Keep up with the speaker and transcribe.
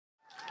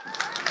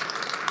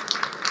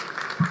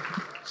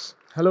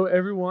Hello,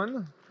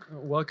 everyone.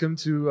 Welcome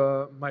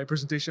to my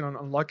presentation on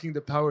unlocking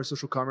the power of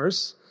social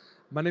commerce.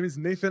 My name is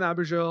Nathan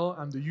Abergel.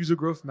 I'm the user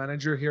growth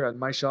manager here at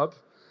MyShop.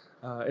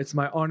 It's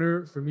my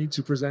honor for me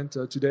to present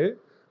today.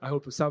 I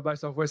hope South by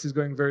Southwest is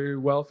going very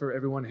well for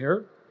everyone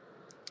here.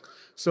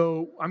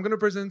 So I'm going to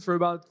present for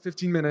about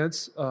 15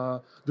 minutes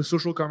the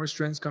social commerce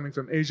trends coming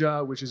from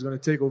Asia, which is going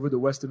to take over the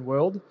Western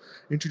world,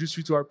 introduce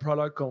you to our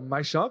product called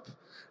MyShop,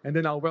 and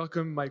then I'll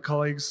welcome my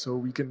colleagues so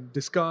we can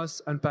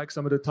discuss, unpack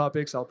some of the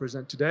topics I'll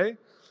present today,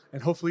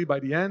 and hopefully by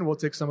the end, we'll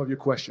take some of your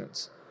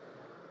questions.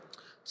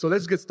 So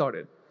let's get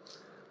started.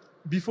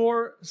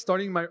 Before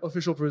starting my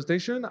official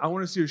presentation, I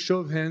want to see a show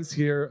of hands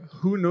here.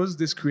 Who knows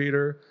this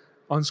creator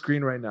on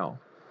screen right now?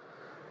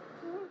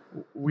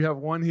 We have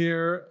one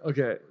here.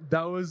 Okay,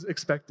 that was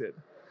expected.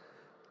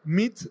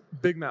 Meet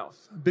Big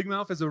Mouth. Big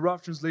Mouth is a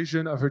rough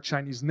translation of her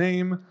Chinese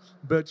name,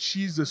 but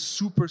she's a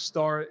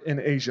superstar in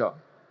Asia.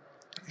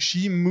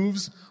 She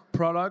moves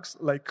products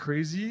like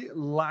crazy,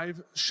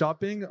 live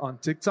shopping on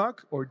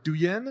TikTok, or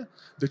Douyin,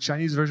 the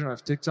Chinese version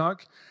of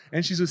TikTok,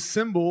 and she's a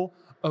symbol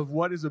of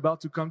what is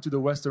about to come to the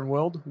Western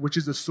world, which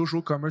is the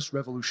social commerce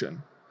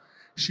revolution.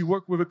 She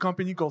worked with a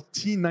company called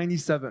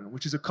T97,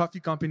 which is a coffee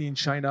company in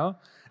China,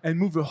 and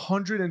moved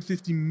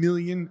 150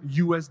 million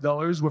US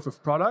dollars worth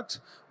of product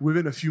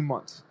within a few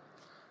months.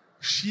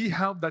 She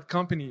helped that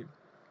company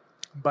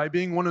by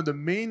being one of the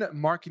main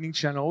marketing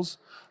channels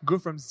go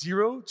from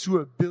 $0 to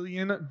 $1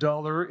 billion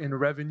in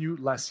revenue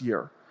last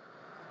year.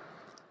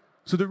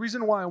 So the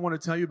reason why I want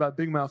to tell you about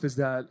Big Mouth is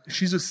that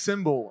she's a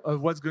symbol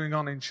of what's going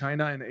on in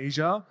China and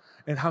Asia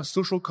and how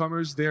social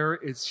commerce there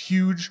is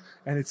huge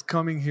and it's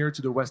coming here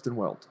to the Western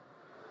world.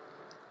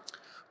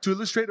 To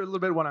illustrate a little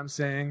bit what I'm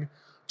saying,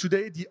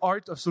 today the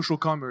art of social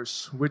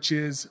commerce, which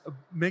is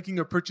making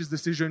a purchase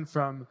decision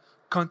from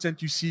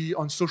content you see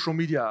on social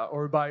media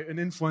or by an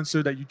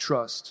influencer that you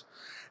trust.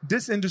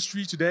 This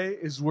industry today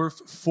is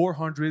worth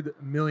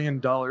 $400 million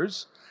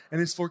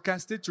and is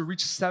forecasted to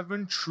reach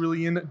 $7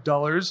 trillion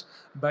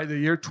by the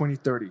year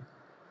 2030.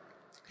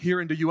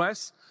 Here in the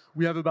US,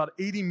 we have about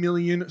 80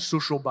 million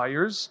social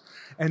buyers,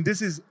 and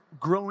this is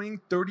growing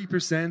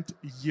 30%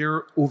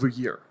 year over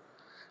year.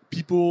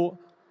 People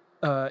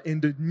in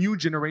the new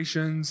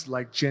generations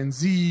like Gen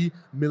Z,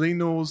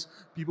 millennials,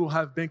 people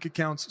have bank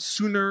accounts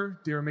sooner.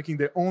 They are making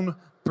their own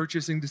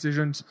purchasing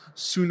decisions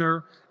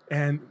sooner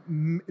and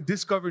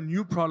discover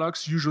new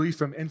products usually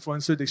from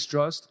influencers they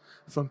trust,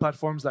 from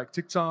platforms like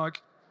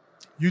TikTok,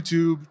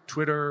 YouTube,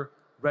 Twitter,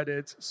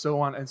 Reddit, so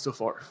on and so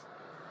forth.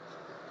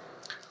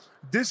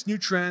 This new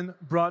trend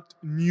brought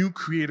new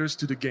creators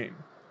to the game.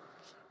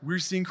 We're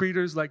seeing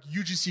creators like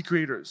UGC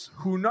creators,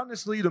 who are not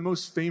necessarily the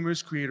most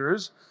famous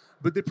creators,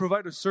 but they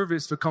provide a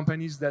service for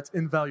companies that's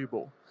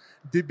invaluable.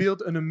 They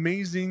build an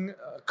amazing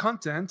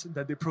content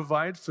that they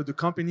provide for the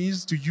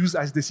companies to use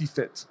as they see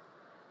fit.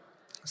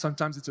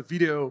 Sometimes it's a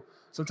video,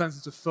 sometimes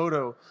it's a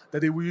photo that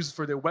they will use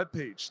for their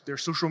webpage, their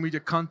social media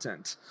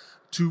content,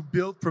 to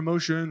build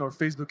promotion or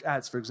Facebook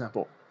ads, for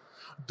example.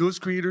 Those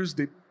creators,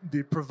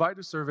 they provide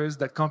a service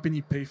that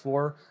companies pay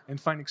for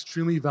and find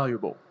extremely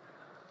valuable.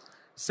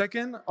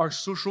 Second are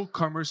social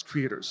commerce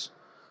creators.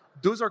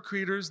 Those are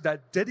creators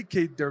that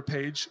dedicate their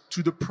page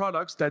to the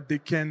products that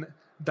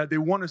they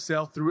want to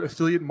sell through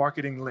affiliate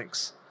marketing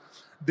links.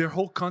 Their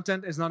whole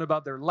content is not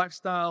about their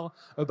lifestyle,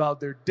 about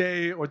their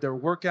day or their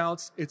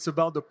workouts. It's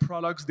about the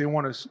products they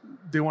want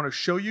to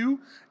show you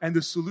and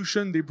the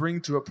solution they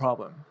bring to a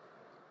problem.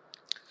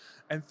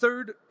 And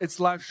third, it's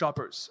live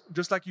shoppers.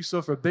 Just like you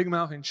saw for Big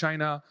Mouth in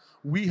China,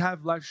 we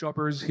have live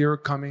shoppers here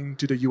coming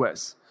to the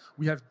US.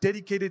 We have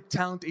dedicated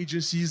talent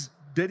agencies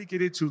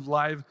dedicated to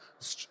live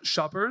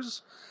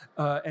shoppers.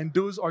 And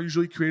those are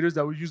usually creators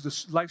that will use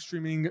the live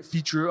streaming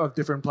feature of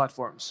different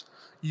platforms,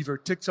 either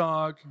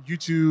TikTok,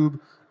 YouTube,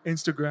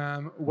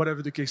 Instagram,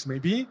 whatever the case may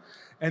be.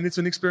 And it's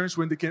an experience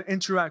when they can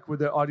interact with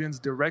their audience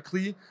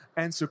directly,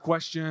 answer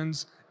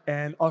questions,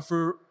 and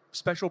offer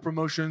special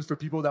promotions for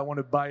people that want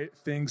to buy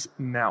things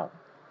now.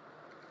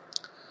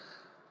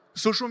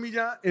 Social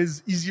media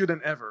is easier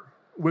than ever.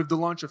 With the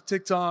launch of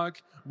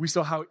TikTok, we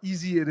saw how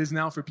easy it is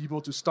now for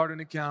people to start an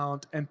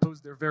account and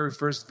post their very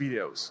first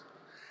videos.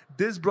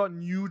 This brought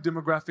new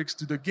demographics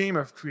to the game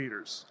of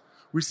creators.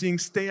 We're seeing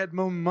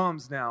stay-at-home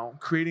moms now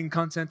creating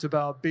content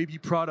about baby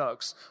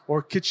products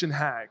or kitchen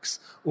hacks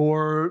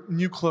or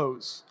new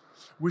clothes.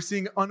 We're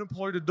seeing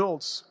unemployed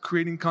adults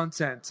creating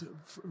content,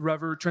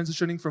 rather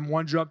transitioning from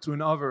one job to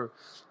another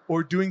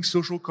or doing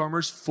social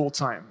commerce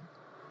full-time.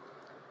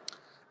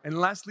 And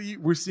lastly,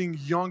 we're seeing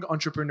young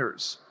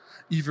entrepreneurs,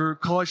 either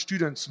college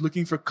students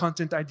looking for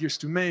content ideas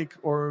to make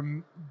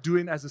or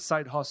doing as a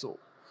side hustle.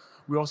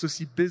 We also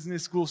see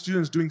business school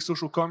students doing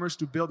social commerce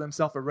to build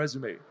themselves a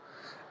resume.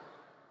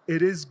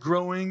 It is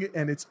growing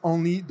and it's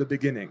only the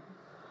beginning.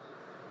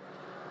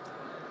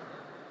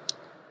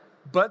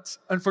 But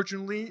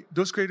unfortunately,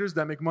 those creators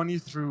that make money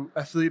through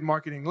affiliate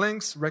marketing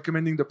links,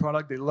 recommending the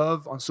product they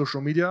love on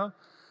social media,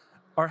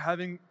 are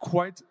having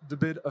quite the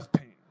bit of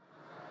pain.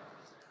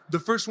 The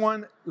first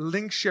one,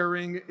 link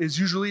sharing, is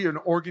usually an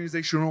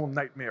organizational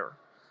nightmare.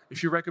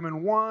 If you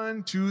recommend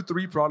 1, 2,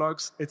 3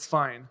 products, it's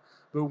fine.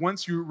 But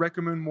once you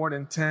recommend more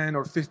than 10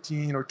 or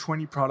 15 or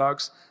 20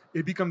 products,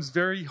 it becomes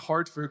very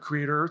hard for a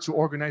creator to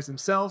organize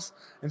themselves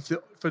and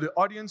for the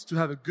audience to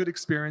have a good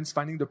experience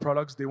finding the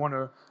products they want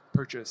to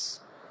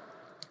purchase.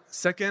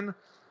 Second,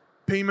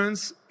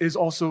 payments is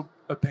also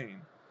a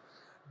pain.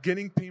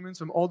 Getting payments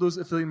from all those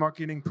affiliate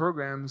marketing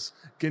programs,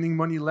 getting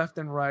money left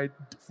and right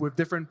with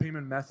different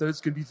payment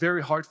methods can be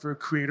very hard for a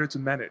creator to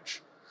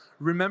manage.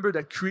 Remember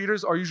that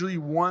creators are usually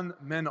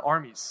one-man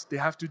armies. They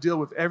have to deal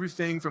with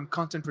everything from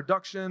content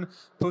production,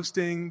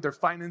 posting, their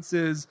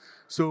finances.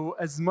 So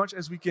as much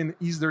as we can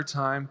ease their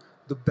time,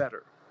 the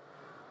better.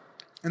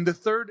 And the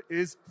third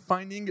is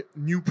finding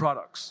new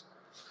products.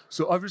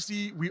 So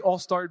obviously, we all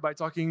start by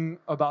talking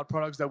about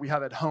products that we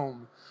have at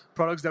home,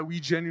 products that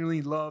we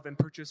genuinely love and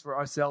purchase for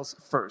ourselves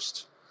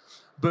first.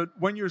 But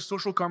when you're a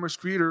social commerce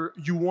creator,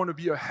 you want to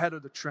be ahead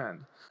of the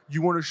trend.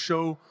 You want to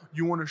show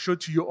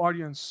to your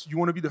audience, you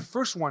want to be the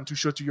first one to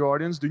show to your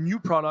audience the new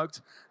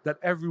product that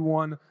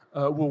everyone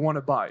will want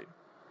to buy.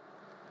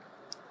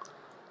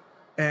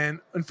 And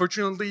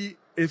unfortunately,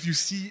 if you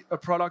see a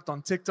product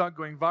on TikTok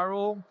going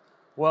viral,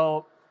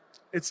 well,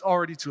 it's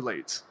already too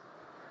late.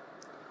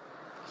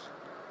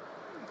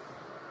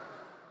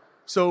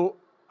 So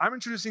I'm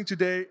introducing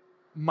today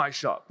My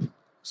Shop.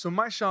 So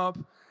My Shop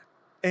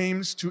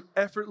aims to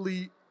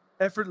effortlessly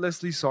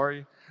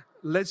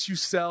lets you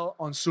sell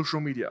on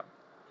social media.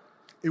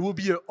 It will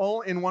be an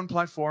all-in-one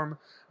platform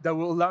that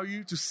will allow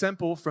you to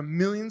sample from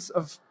millions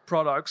of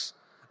products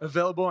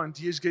available on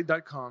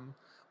dhgate.com,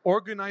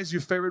 organize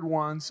your favorite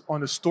ones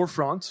on a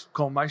storefront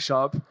called My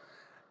Shop,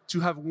 to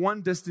have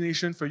one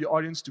destination for your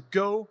audience to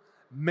go,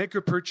 make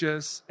a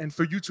purchase, and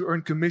for you to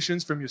earn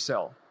commissions from your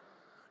sale.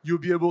 You'll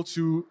be able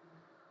to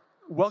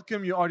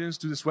welcome your audience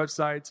to this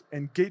website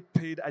and get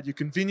paid at your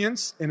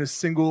convenience in a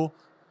single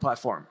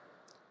platform.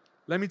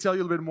 Let me tell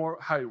you a little bit more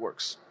how it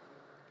works.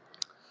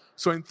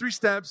 So in 3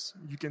 steps,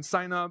 you can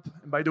sign up.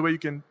 And by the way, you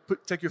can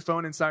take your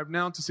phone and sign up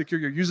now to secure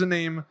your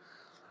username.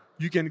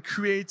 You can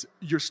create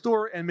your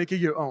store and make it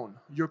your own.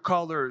 Your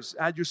colors,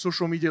 add your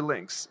social media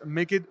links,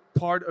 make it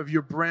part of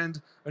your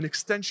brand, an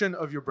extension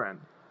of your brand.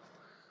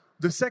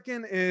 The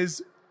second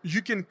is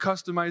you can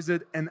customize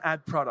it and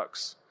add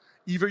products.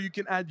 Either you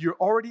can add your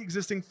already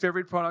existing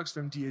favorite products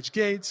from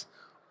DHgate,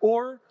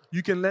 or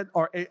you can let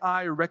our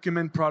AI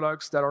recommend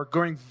products that are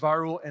going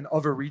viral in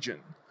other regions.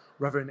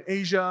 Rather in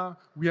Asia,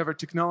 we have a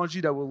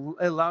technology that will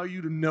allow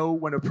you to know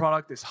when a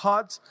product is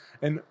hot,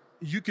 and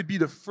you could be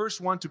the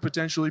first one to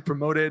potentially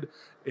promote it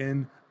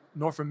in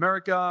North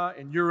America,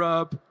 in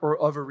Europe,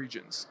 or other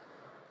regions.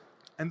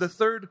 And the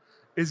third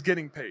is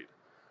getting paid.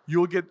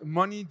 You'll get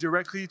money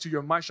directly to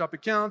your My Shop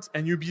account,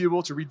 and you'll be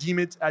able to redeem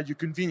it at your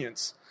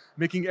convenience,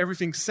 making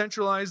everything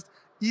centralized,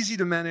 easy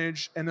to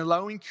manage, and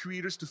allowing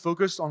creators to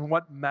focus on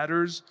what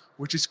matters,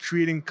 which is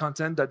creating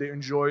content that they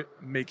enjoy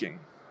making.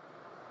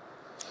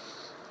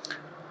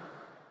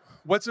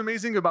 What's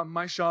amazing about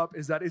My Shop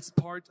is that it's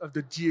part of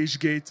the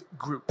DHgate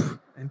group.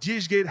 And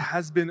DHgate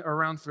has been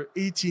around for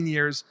 18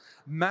 years,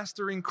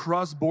 mastering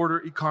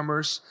cross-border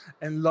e-commerce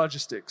and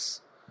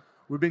logistics.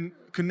 We've been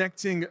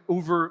connecting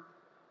over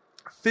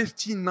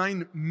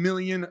 59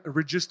 million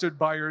registered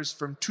buyers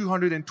from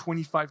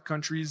 225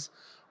 countries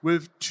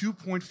with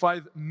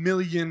 2.5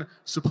 million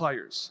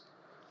suppliers.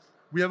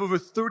 We have over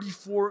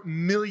 34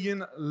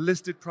 million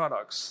listed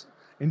products.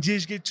 And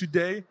DHgate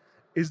today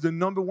is the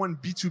 #1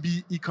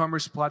 B2B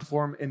e-commerce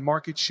platform in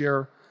market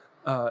share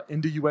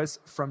in the US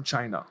from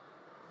China.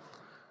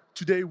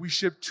 Today, we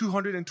ship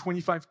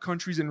 225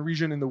 countries and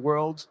regions in the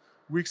world.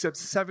 We accept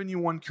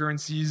 71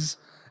 currencies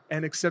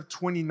and accept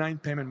 29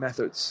 payment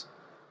methods.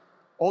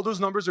 All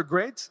those numbers are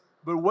great,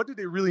 but what do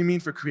they really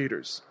mean for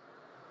creators?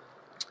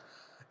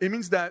 It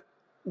means that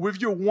with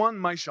your one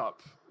My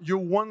Shop, your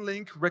one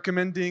link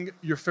recommending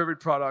your favorite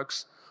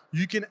products,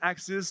 you can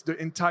access the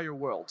entire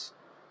world.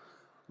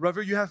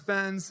 Whether you have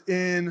fans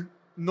in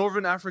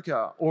Northern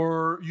Africa,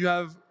 or you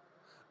have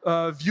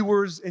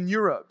viewers in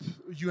Europe,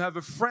 you have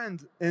a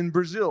friend in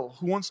Brazil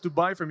who wants to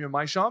buy from your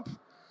My Shop,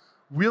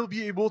 we'll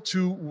be able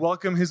to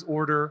welcome his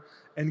order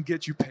and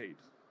get you paid.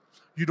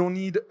 You don't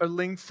need a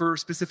link for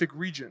specific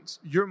regions.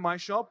 Your My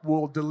Shop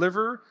will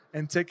deliver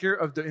and take care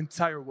of the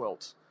entire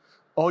world.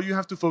 All you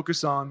have to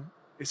focus on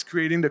is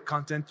creating the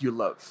content you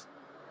love.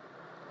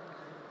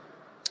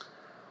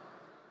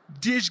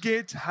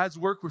 DHgate has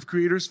worked with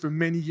creators for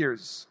many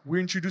years. We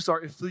introduced our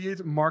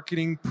affiliate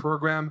marketing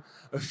program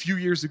a few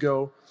years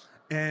ago,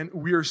 and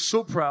we are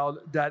so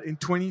proud that in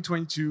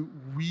 2022,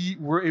 we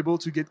were able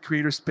to get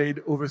creators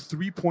paid over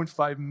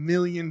 $3.5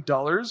 million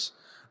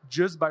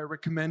just by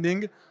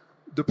recommending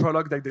the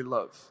product that they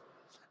love.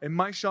 And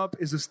My Shop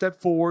is a step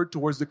forward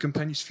towards the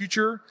company's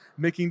future,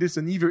 making this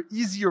an even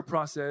easier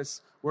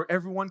process where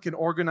everyone can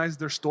organize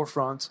their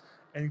storefront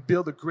and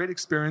build a great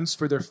experience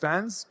for their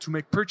fans to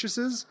make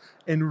purchases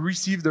and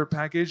receive their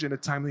package in a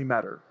timely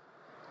manner.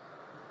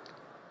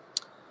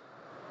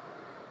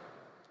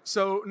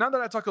 So now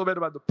that I talked a little bit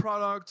about the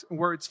product,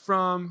 where it's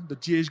from, the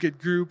DHgate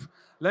group,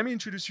 let me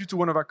introduce you to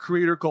one of our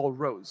creators called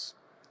Rose.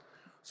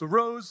 So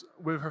Rose,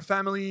 with her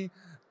family,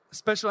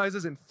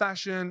 specializes in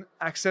fashion,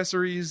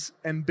 accessories,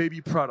 and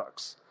baby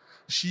products.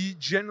 She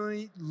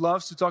genuinely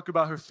loves to talk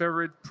about her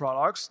favorite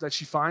products that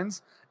she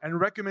finds and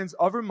recommends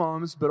other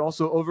moms, but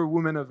also other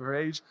women of her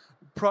age,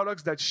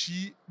 products that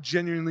she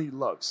genuinely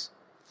loves.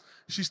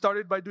 She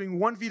started by doing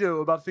one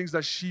video about things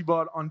that she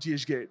bought on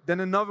DHgate, then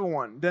another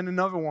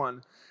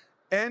one,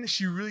 and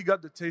she really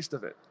got the taste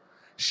of it.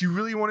 She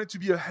really wanted to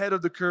be ahead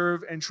of the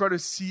curve and try to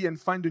see and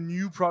find a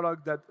new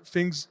product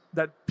things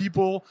that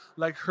people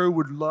like her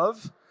would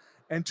love.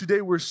 And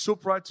today we're so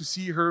proud to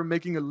see her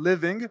making a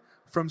living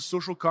from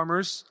social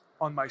commerce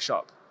on My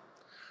Shop.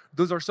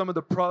 Those are some of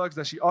the products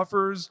that she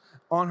offers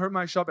on her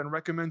My Shop and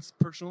recommends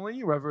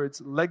personally, whether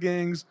it's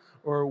leggings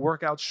or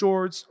workout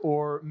shorts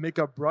or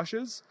makeup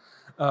brushes.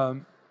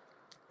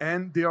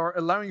 And they are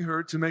allowing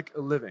her to make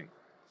a living.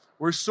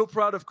 We're so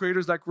proud of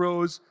creators like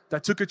Rose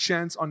that took a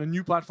chance on a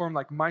new platform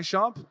like My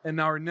Shop and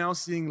are now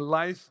seeing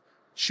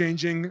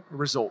life-changing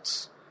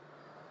results.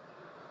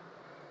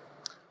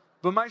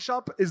 But My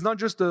Shop is not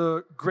just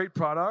a great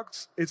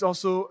product, it's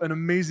also an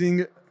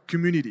amazing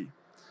community.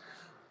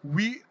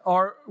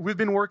 We've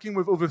been working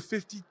with over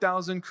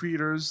 50,000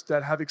 creators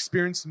that have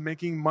experience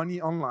making money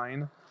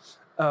online.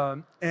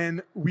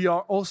 And we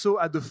are also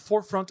at the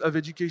forefront of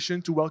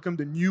education to welcome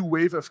the new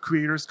wave of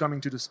creators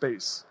coming to the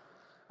space.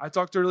 I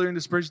talked earlier in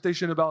this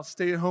presentation about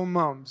stay-at-home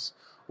moms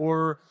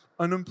or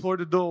unemployed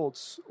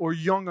adults or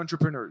young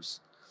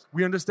entrepreneurs.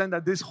 We understand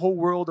that this whole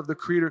world of the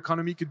creator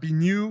economy could be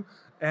new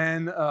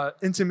and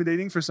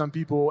intimidating for some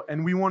people,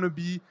 and we want to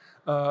be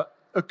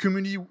a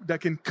community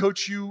that can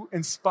coach you,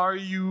 inspire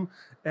you,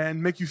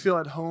 and make you feel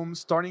at home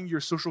starting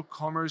your social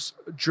commerce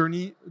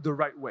journey the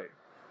right way.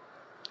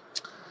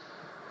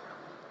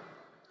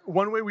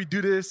 One way we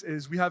do this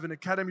is we have an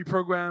academy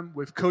program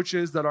with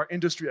coaches that are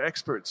industry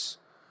experts.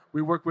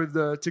 We work with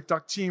the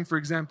TikTok team, for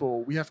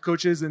example. We have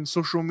coaches in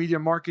social media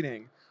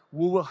marketing.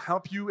 We will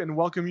help you and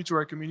welcome you to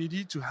our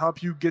community to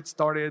help you get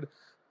started,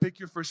 pick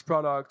your first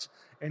product,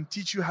 and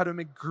teach you how to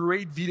make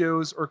great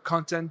videos or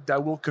content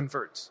that will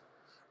convert.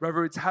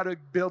 Whether it's how to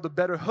build a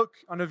better hook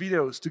on the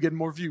videos to get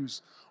more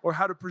views, or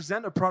how to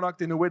present a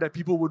product in a way that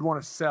people would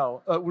want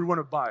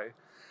to buy.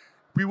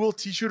 We will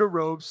teach you the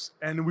ropes,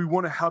 and we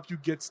want to help you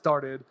get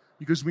started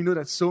because we know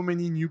that so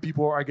many new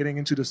people are getting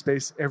into the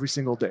space every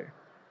single day.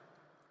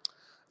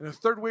 And the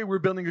third way we're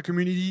building a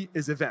community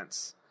is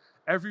events.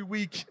 Every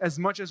week, as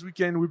much as we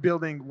can, we're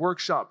building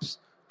workshops,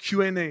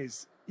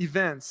 Q&As,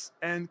 events,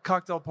 and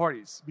cocktail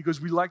parties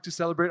because we like to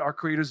celebrate our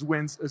creators'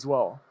 wins as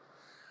well.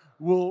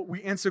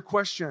 We answer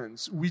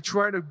questions. We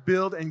try to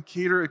build and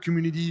cater a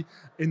community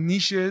in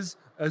niches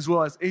as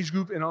well as age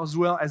group and as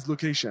well as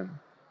location.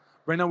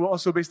 Right now, we're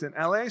also based in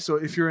LA, so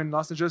if you're in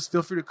Los Angeles,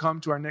 feel free to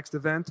come to our next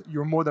event.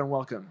 You're more than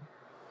welcome.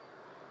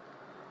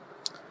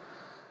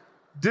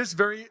 This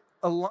very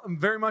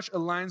much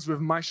aligns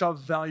with My Shop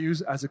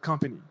values as a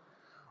company.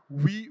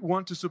 We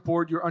want to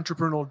support your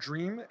entrepreneurial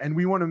dream, and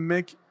we want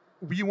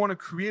to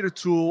create a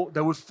tool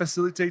that will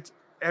facilitate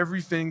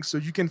everything so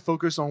you can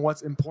focus on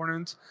what's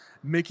important,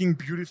 making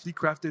beautifully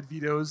crafted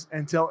videos,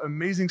 and tell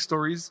amazing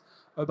stories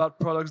about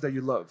products that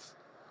you love.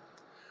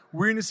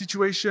 We're in a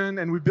situation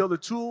and we build a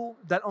tool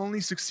that only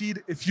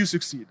succeeds if you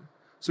succeed.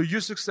 So your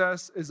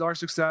success is our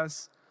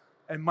success,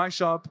 and My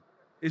Shop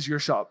is your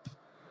shop.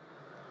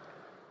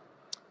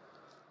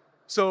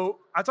 So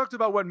I talked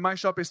about what My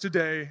Shop is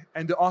today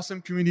and the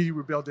awesome community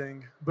we're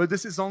building, but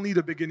this is only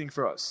the beginning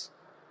for us.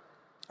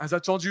 As I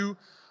told you,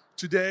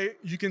 today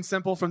you can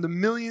sample from the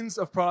millions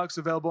of products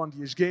available on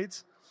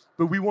DHgate,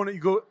 but we want to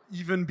go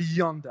even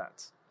beyond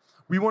that.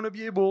 We want to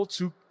be able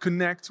to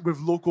connect with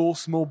local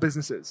small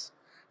businesses.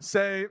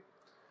 Say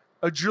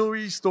a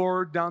jewelry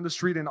store down the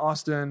street in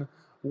Austin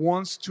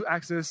wants to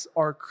access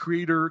our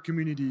creator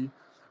community.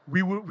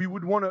 We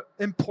would want to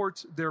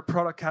import their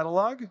product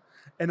catalog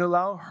and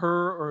allow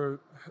her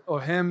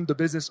or him, the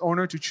business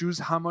owner, to choose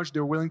how much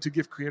they're willing to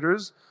give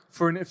creators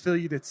for an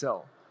affiliated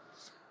sale.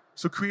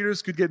 So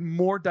creators could get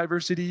more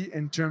diversity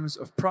in terms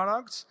of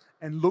products,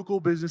 and local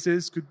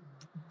businesses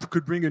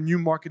could bring a new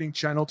marketing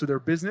channel to their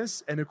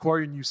business and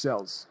acquire new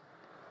sales.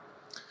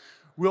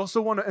 We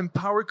also want to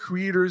empower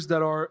creators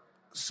that are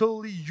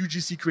solely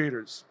UGC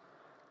creators.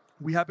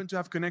 We happen to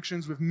have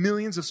connections with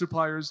millions of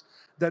suppliers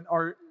that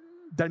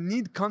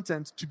need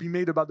content to be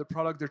made about the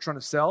product they're trying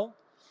to sell.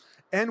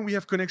 And we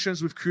have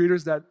connections with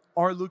creators that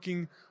are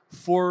looking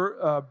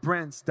for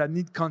brands that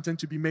need content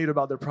to be made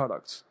about their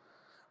products.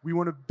 We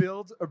want to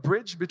build a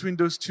bridge between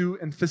those two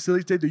and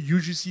facilitate the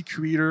UGC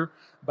creator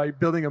by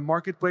building a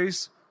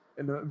marketplace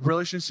and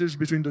relationships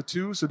between the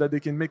two so that they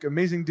can make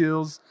amazing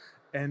deals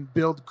and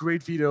build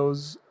great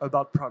videos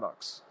about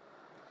products.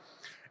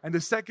 And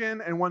the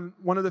second, and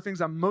one of the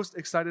things I'm most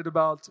excited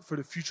about for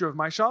the future of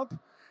My Shop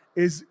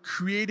is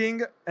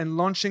creating and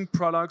launching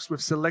products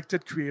with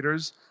selected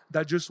creators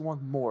that just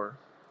want more.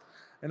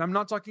 And I'm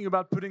not talking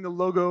about putting a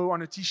logo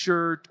on a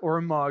t-shirt or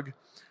a mug.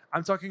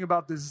 I'm talking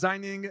about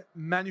designing,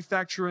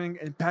 manufacturing,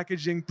 and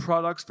packaging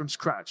products from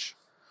scratch.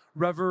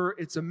 Whether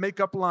it's a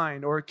makeup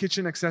line or a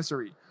kitchen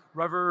accessory,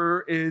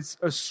 whether it's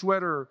a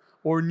sweater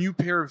or a new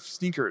pair of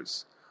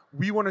sneakers.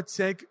 We want to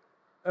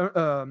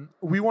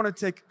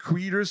take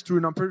creators through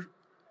an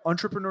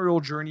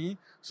entrepreneurial journey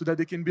so that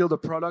they can build a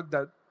product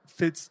that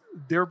fits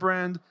their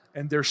brand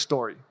and their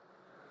story.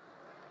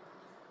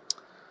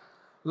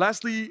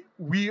 Lastly,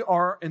 we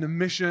are in a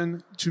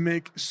mission to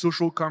make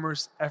social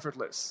commerce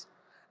effortless.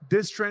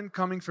 This trend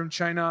coming from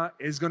China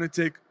is going to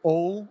take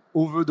all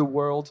over the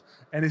world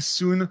and is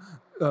soon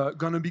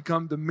going to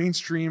become the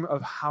mainstream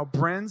of how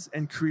brands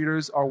and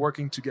creators are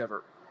working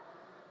together.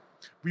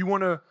 We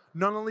want to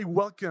not only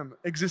welcome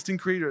existing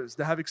creators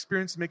that have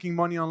experience making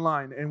money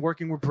online and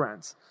working with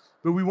brands,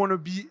 but we want to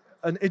be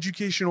an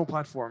educational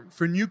platform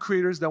for new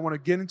creators that want to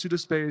get into the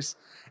space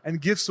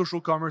and give social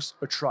commerce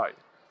a try.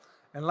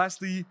 And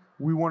lastly,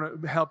 we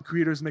want to help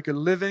creators make a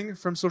living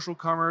from social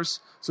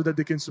commerce so that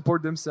they can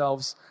support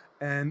themselves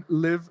and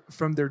live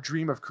from their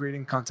dream of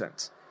creating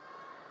content.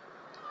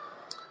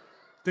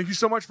 Thank you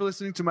so much for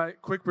listening to my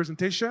quick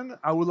presentation.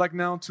 I would like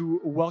now to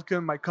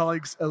welcome my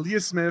colleagues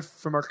Aaliyah Smith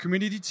from our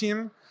community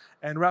team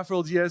and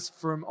Rafael Diaz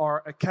from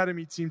our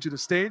academy team to the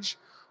stage.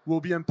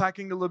 We'll be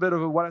unpacking a little bit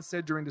of what I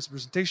said during this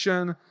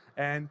presentation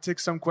and take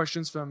some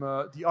questions from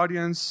the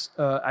audience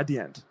at the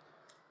end.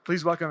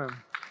 Please welcome him.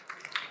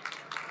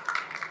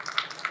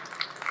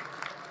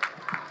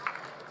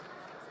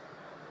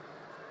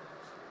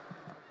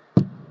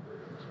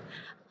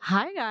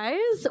 Hi,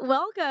 guys.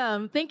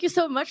 Welcome. Thank you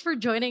so much for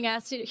joining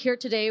us here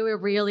today. We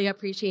really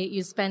appreciate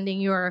you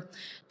spending your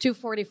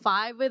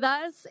 2:45 with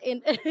us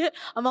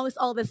amongst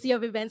all the sea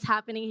of events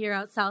happening here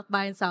at South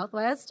by and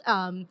Southwest.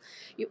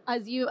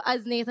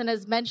 As Nathan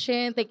has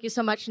mentioned, thank you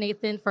so much,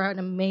 Nathan, for an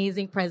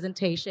amazing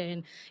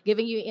presentation,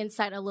 giving you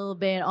insight a little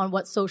bit on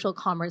what social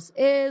commerce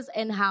is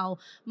and how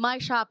My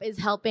Shop is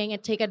helping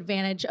and take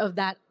advantage of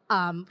that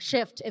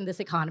shift in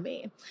this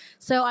economy.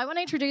 So I want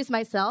to introduce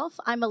myself.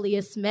 I'm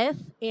Aaliyah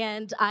Smith,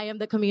 and I am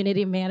the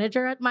community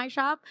manager at My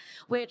Shop,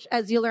 which,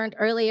 as you learned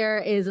earlier,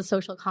 is a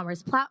social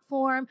commerce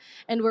platform.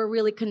 And we're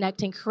really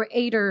connecting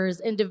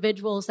creators,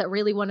 individuals that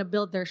really want to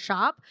build their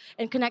shop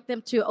and connect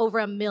them to over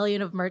 1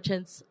 million of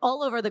merchants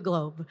all over the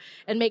globe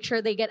and make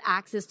sure they get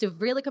access to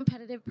really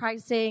competitive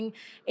pricing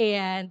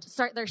and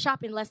start their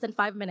shop in less than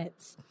 5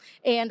 minutes.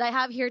 And I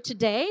have here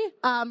today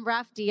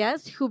Raf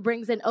Diaz, who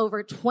brings in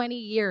over 20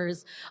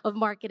 years of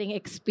marketing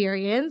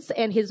experience,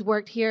 and he's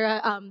worked here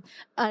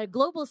at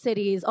global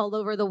cities all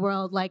over the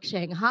world like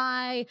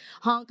Shanghai,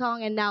 Hong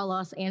Kong, and now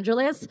Los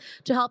Angeles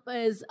to help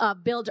us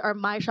build our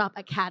My Shop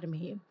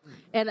Academy.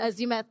 And as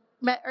you met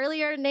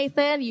earlier,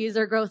 Nathan,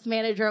 user growth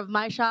manager of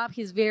My Shop,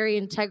 he's very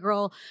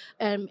integral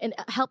in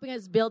helping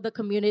us build the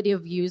community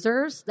of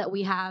users that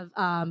we have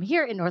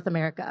here in North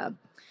America.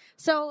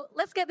 So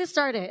let's get this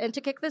started. And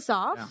to kick this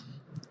off,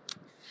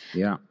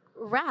 Yeah.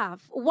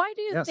 Raf, why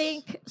do you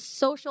think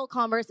social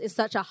commerce is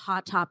such a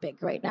hot topic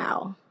right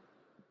now?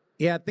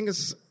 Yeah, I think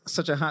it's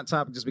such a hot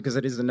topic just because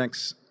it is the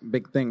next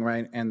big thing,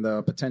 right? And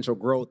the potential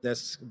growth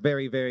that's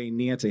very, very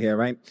near to here,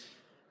 right?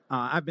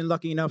 I've been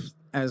lucky enough,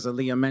 as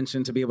Aaliyah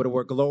mentioned, to be able to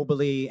work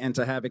globally and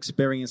to have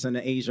experience in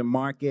the Asian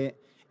market.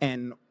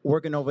 And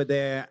working over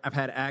there, I've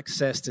had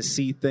access to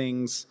see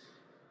things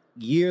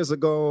years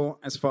ago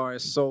as far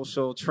as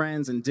social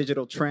trends and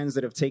digital trends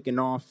that have taken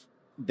off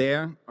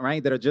there,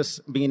 right, that are just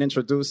being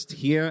introduced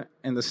here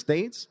in the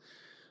States.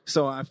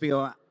 So I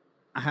feel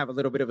I have a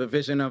little bit of a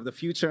vision of the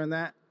future in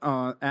that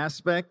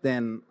aspect.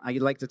 And I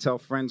like to tell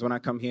friends when I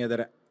come here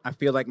that I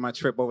feel like my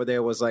trip over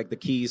there was like the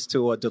keys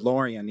to a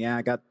DeLorean. Yeah,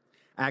 I got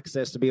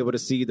access to be able to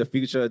see the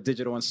future of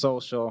digital and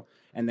social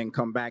and then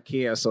come back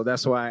here. So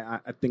that's why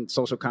I think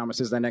social commerce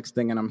is the next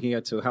thing. And I'm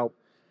here to help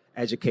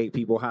educate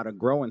people how to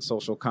grow in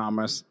social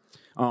commerce.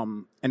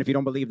 And if you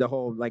don't believe the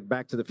whole like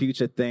Back to the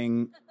Future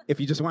thing, if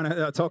you just want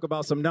to talk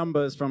about some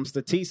numbers from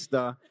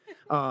Statista,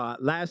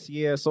 last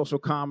year social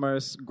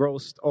commerce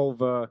grossed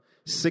over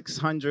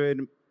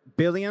 600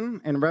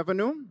 billion in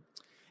revenue,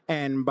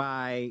 and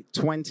by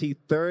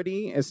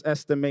 2030 it's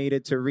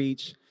estimated to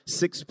reach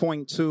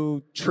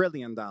 $6.2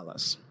 trillion.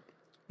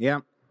 Yeah,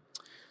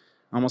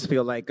 I almost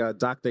feel like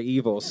Dr.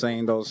 Evil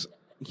saying those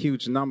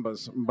huge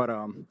numbers. But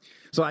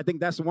so I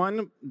think that's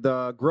one,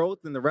 the growth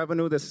and the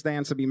revenue that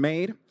stands to be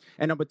made.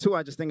 And number two,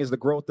 I just think is the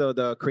growth of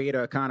the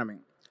creator economy.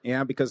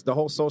 Yeah, because the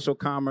whole social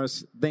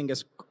commerce thing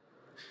is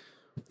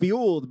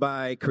fueled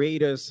by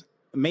creators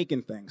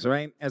making things,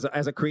 right? As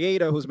a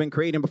creator who's been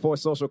creating before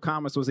social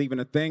commerce was even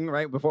a thing,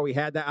 right? Before we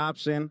had that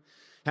option,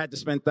 had to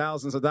spend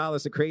thousands of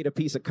dollars to create a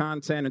piece of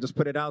content and just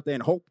put it out there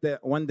and hope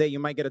that one day you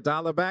might get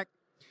 $1 back.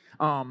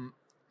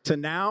 To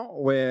now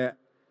where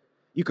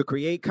you could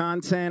create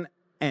content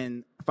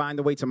and find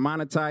a way to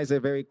monetize it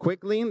very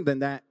quickly, then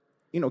that,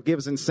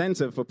 gives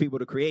incentive for people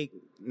to create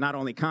not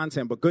only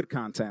content, but good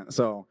content.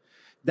 So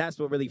that's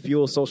what really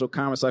fuels social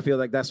commerce. So I feel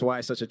like that's why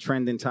it's such a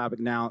trending topic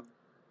now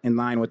in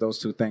line with those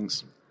two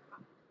things.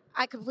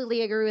 I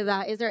completely agree with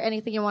that. Is there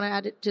anything you want to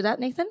add to that,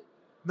 Nathan?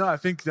 No, I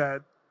think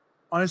that,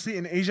 honestly,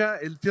 in Asia,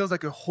 it feels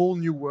like a whole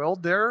new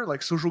world there,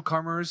 like social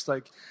commerce.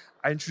 Like,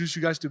 I introduced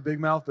you guys to Big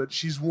Mouth, but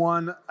she's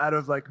one out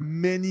of like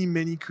many,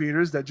 many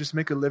creators that just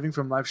make a living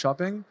from live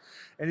shopping.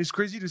 And it's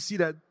crazy to see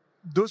that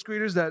those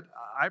creators that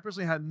I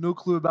personally had no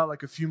clue about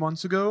like a few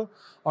months ago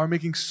are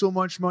making so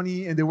much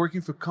money, and they're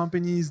working for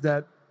companies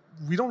that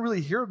we don't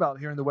really hear about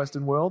here in the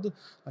Western world.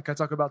 Like I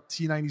talk about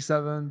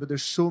T97, but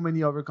there's so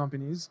many other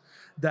companies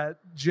that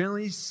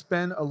generally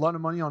spend a lot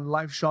of money on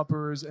live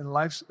shoppers and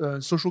live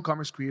social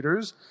commerce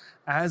creators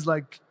as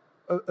like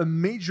a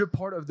major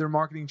part of their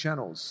marketing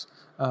channels.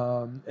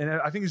 And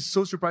I think it's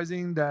so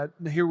surprising that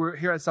we're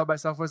here at South by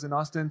Southwest in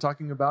Austin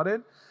talking about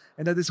it,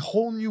 and that this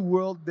whole new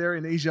world there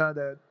in Asia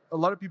that a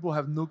lot of people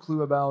have no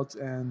clue about.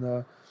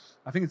 And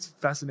I think it's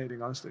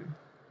fascinating, honestly.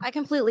 I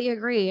completely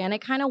agree. And I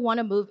kind of want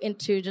to move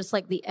into just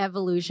like the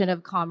evolution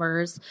of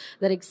commerce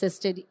that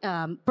existed,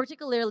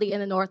 particularly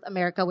in the North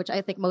America, which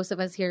I think most of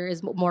us here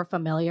is more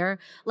familiar.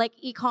 Like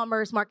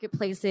e-commerce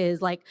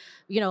marketplaces, like,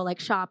 like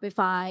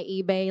Shopify,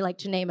 eBay, like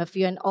to name a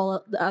few, and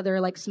all the other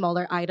like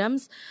smaller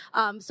items.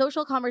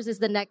 Social commerce is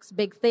the next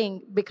big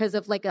thing because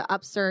of like an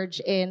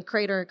upsurge in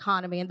creator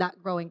economy and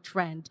that growing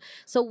trend.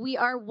 So we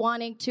are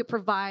wanting to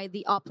provide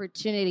the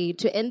opportunity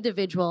to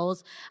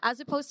individuals as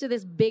opposed to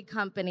these big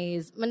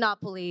companies,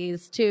 monopolies,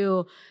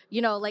 to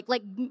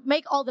like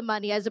make all the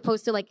money, as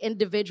opposed to like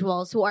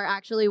individuals who are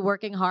actually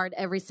working hard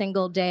every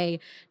single day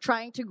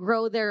trying to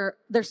grow their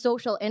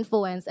social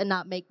influence and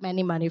not make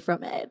many money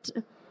from it.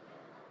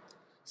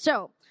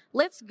 So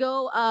let's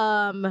go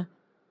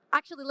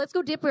let's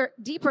go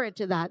deeper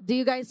into that. Do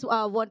you guys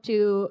want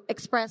to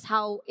express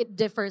how it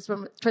differs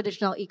from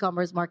traditional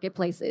e-commerce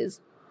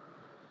marketplaces?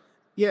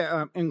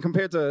 Yeah, and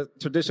compared to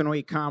traditional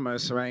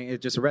e-commerce, right,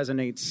 it just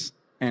resonates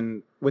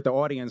and with the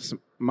audience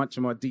much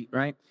more deep,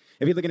 right?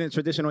 If you look at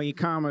traditional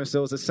e-commerce, it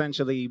was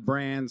essentially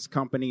brands,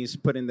 companies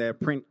putting their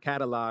print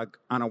catalog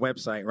on a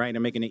website, right,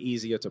 and making it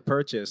easier to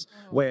purchase,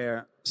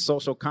 where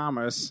social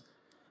commerce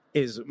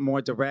is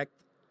more direct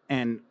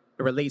and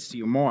relates to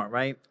you more,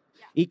 right?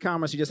 Yeah.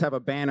 E-commerce, you just have a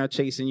banner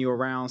chasing you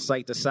around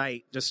site to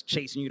site, just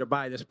chasing you to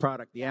buy this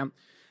product, yeah?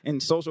 In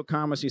social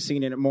commerce, you're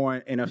seeing it more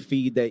in a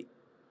feed that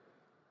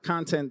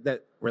content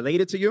that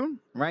related to you,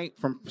 right?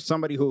 From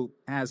somebody who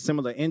has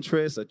similar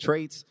interests or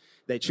traits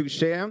that you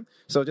share.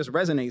 So it just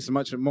resonates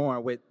much more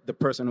with the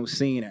person who's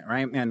seeing it,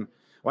 right? And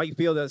while you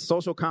feel that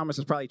social commerce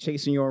is probably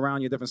chasing you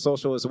around your different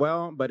social as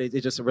well, but it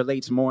just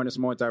relates more and it's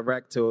more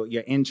direct to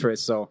your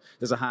interests. So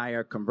there's a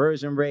higher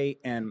conversion rate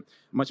and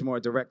much more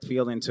direct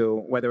feeling to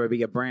whether it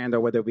be a brand or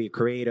whether it be a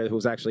creator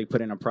who's actually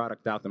putting a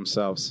product out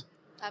themselves.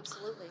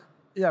 Absolutely.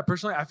 Yeah,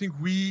 personally, I think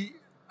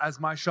as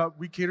my shop,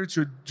 we cater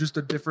to just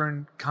a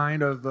different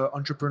kind of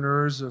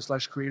entrepreneurs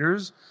 /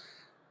 creators.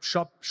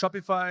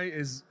 Shopify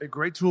is a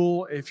great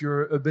tool if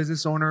you're a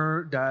business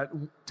owner that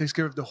takes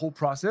care of the whole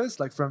process,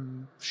 like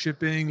from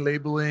shipping,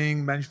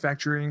 labeling,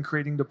 manufacturing,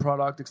 creating the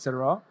product,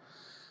 etc.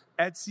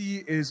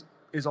 Etsy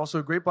is also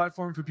a great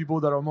platform for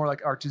people that are more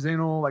like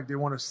artisanal, like they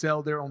want to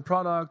sell their own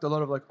product, a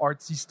lot of like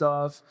artsy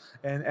stuff,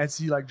 and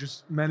Etsy like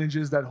just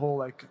manages that whole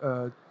like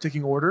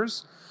taking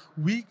orders.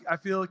 I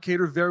feel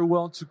cater very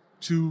well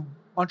to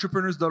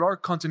entrepreneurs that are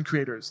content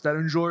creators that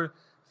enjoy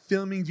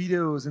filming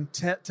videos and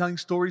telling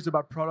stories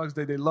about products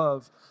that they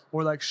love,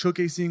 or like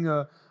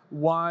showcasing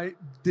why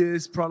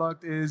this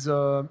product is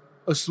a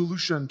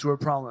solution to a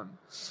problem.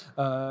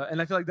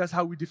 And I feel like that's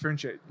how we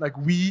differentiate. Like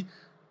we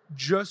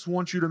just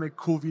want you to make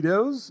cool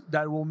videos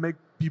that will make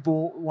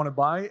people want to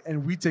buy,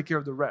 and we take care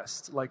of the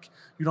rest. Like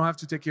you don't have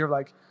to take care of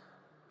like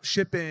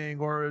shipping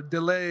or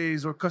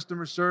delays or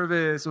customer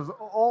service, of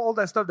all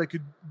that stuff that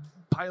could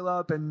pile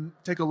up and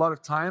take a lot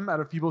of time out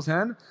of people's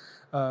hand.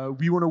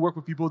 We want to work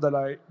with people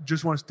that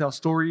just want to tell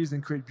stories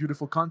and create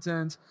beautiful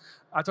content.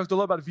 I talked a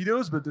lot about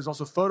videos, but there's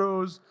also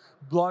photos,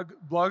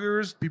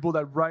 bloggers, people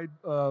that write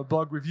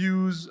blog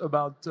reviews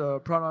about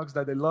products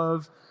that they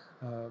love.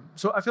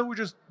 So I feel we're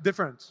just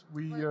different.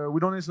 We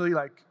don't necessarily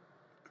like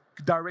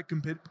direct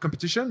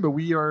competition, but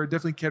we are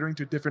definitely catering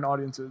to different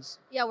audiences.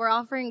 Yeah, we're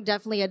offering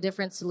definitely a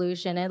different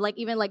solution, and like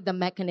even like the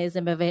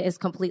mechanism of it is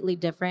completely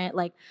different.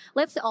 Like,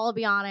 let's all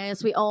be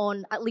honest, we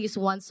own at least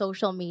one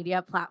social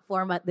media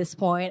platform at this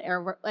point,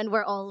 and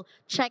we're all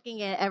checking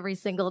it every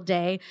single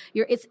day.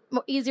 It's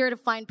easier to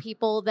find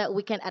people that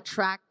we can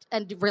attract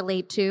and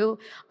relate to,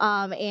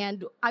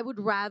 and I would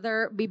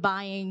rather be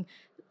buying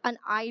an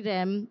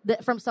item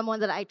from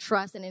someone that I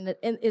trust and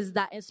is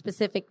that in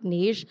specific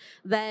niche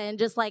than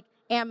just like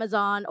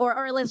Amazon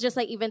or let's just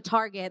say even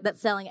Target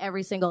that's selling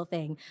every single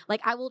thing.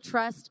 Like I will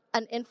trust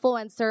an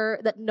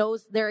influencer that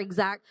knows their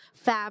exact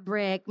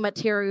fabric,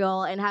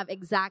 material, and have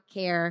exact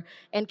care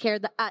and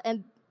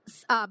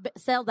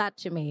sell that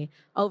to me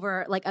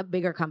over like a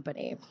bigger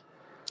company.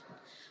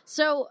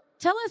 So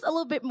tell us a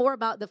little bit more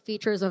about the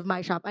features of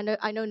My Shop.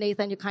 I know,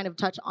 Nathan, you kind of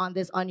touched on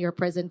this on your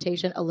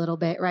presentation a little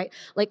bit, right?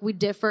 Like we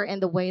differ in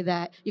the way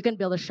that you can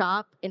build a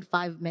shop in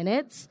 5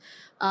 minutes.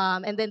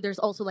 And then there's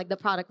also like the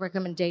product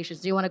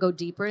recommendations. Do you want to go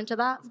deeper into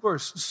that? Of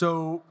course.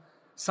 So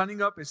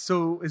signing up is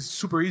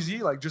super easy.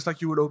 Like just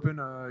like you would open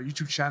a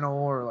YouTube channel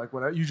or like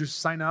whatever, you just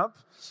sign up.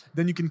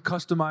 Then you can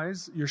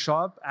customize your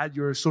shop, add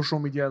your social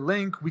media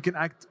link. We can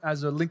act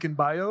as a link in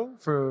bio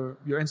for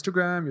your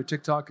Instagram, your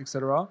TikTok,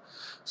 etc.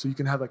 So you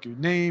can have like your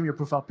name, your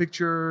profile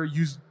picture,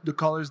 use the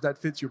colors that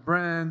fit your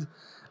brand.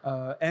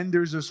 And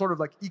there's a sort of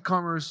like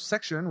e-commerce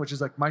section, which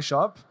is like my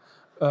shop,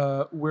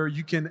 where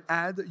you can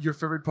add your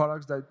favorite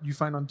products that you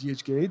find on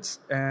DHgate,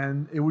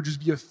 and it would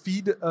just be a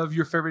feed of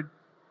your favorite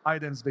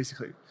items,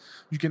 basically.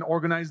 You can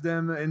organize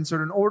them in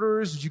certain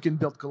orders. You can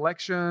build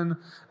collection.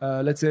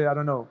 Let's say, I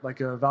don't know,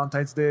 like a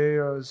Valentine's Day,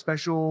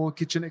 special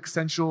kitchen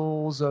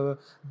essentials,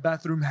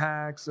 bathroom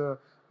hacks,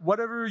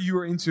 whatever you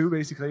are into,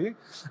 basically.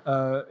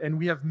 And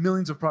we have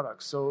millions of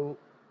products. So,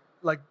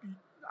 like,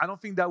 I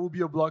don't think that will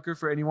be a blocker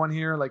for anyone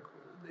here. Like,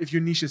 if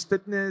your niche is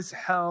fitness,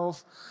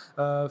 health,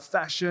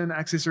 fashion,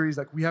 accessories,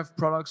 like we have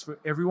products for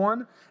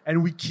everyone,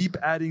 and we keep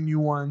adding new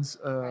ones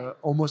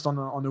almost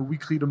on a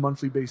weekly to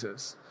monthly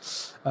basis.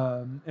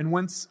 And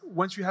once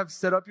you have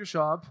set up your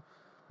shop,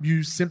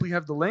 you simply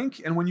have the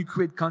link, and when you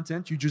create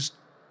content,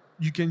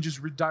 you can just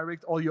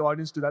redirect all your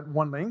audience to that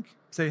one link.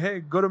 Say, hey,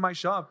 go to my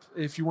shop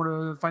if you want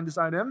to find this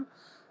item,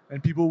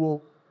 and people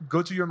will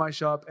go to your my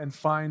shop and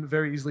find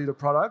very easily the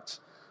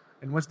product.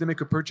 And once they make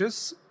a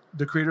purchase,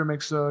 the creator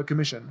makes a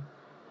commission.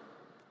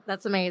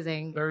 That's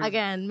amazing.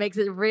 Again, makes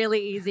it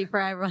really easy for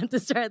everyone to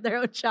start their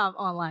own shop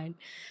online.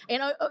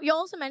 And you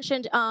also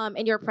mentioned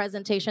in your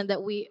presentation that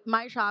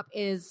my shop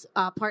is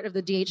part of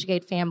the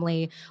DHgate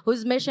family,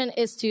 whose mission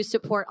is to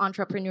support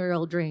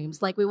entrepreneurial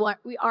dreams. Like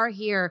we are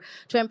here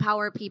to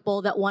empower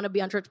people that want to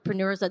be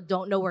entrepreneurs that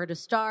don't know where to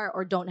start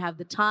or don't have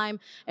the time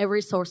and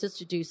resources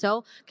to do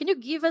so. Can you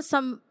give us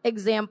some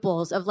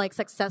examples of like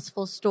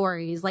successful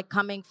stories, like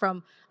coming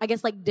from, I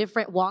guess, like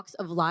different walks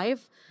of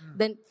life,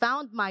 then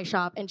found my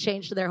shop and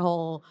changed their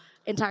whole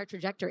entire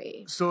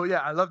trajectory? So yeah,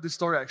 I love this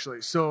story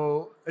actually.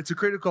 So it's a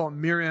creator called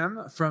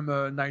Miriam from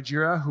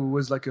Nigeria, who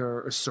was like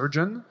a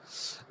surgeon,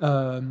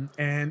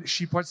 and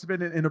she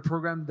participated in a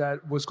program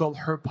that was called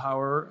Her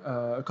Power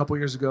a couple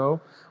years ago,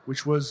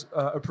 which was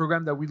a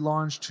program that we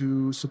launched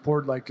to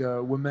support like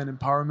women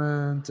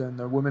empowerment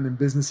and women in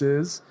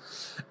businesses.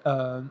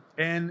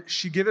 And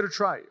she gave it a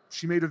try.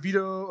 She made a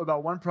video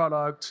about one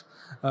product,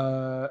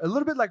 a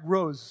little bit like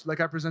Rose,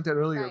 like I presented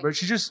earlier, Right. but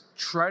she just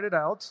tried it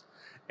out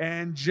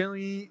and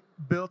generally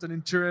built an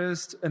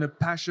interest and a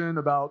passion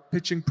about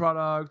pitching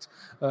product,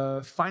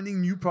 finding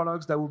new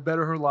products that will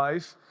better her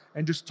life,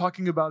 and just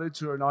talking about it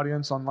to an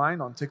audience online,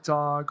 on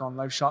TikTok, on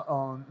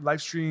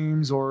live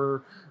streams,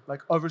 or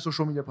like other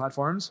social media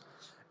platforms.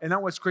 And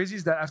now what's crazy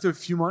is that after a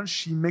few months,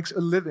 she makes a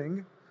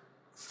living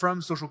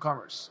from social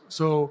commerce.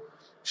 So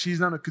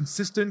she's now a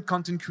consistent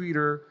content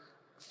creator,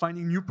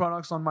 finding new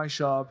products on my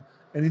shop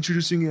and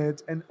introducing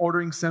it and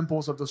ordering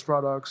samples of those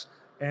products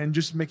and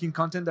just making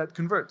content that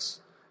converts.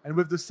 And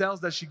with the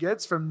sales that she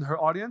gets from her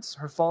audience,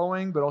 her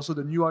following, but also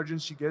the new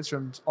audience she gets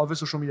from other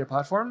social media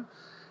platform,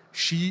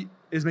 she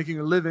is making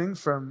a living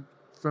from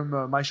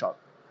my shop,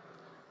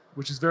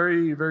 which is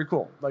very, very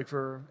cool.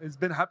 It's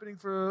been happening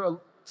for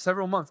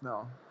several months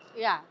now.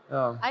 Yeah.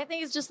 I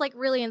think it's just like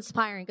really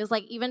inspiring because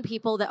like even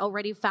people that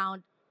already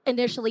found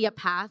initially a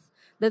path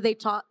that they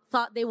thought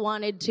they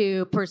wanted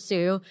to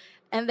pursue,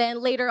 and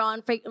then later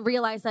on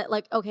realize that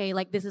like, okay,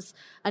 like this is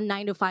a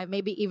 9 to 5,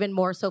 maybe even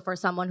more so for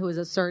someone who is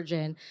a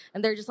surgeon.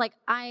 And they're just like,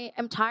 I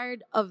am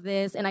tired of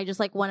this. And I just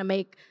like want to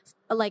make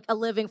like a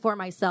living for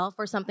myself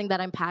or something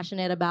that I'm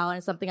passionate about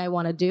and something I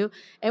want to do.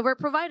 And we're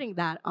providing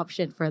that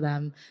option for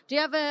them. Do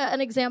you have an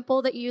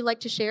example that you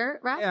like to share,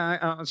 Raph? Yeah,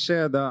 I'll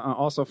share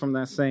also from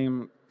that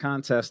same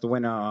contest, the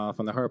winner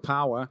from the Her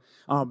Power,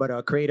 but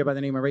a creator by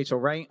the name of Rachel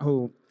Wright,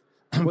 who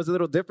was a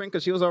little different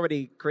because she was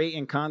already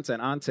creating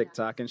content on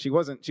TikTok, and she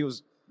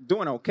was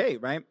doing okay,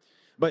 right?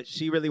 But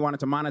she really wanted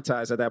to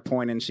monetize at that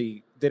point, and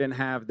she didn't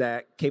have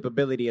that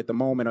capability at the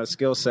moment or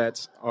skill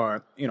sets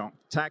or,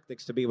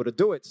 tactics to be able to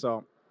do it.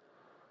 So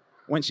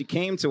when she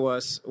came to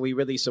us, we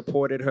really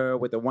supported her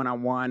with a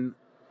one-on-one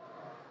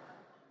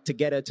to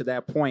get her to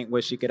that point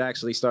where she could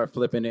actually start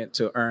flipping it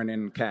to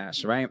earning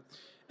cash, right?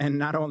 And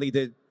not only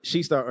did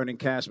she start earning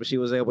cash, but she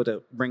was able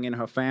to bring in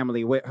her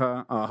family with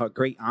her, her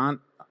great aunt,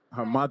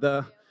 her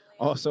mother,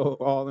 also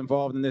all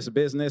involved in this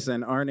business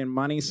and earning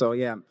money. So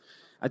yeah,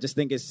 I just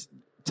think it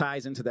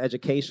ties into the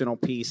educational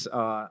piece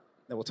that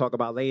we'll talk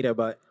about later,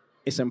 but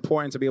it's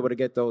important to be able to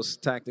get those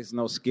tactics and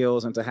those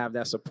skills and to have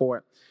that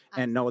support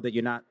and know that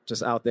you're not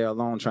just out there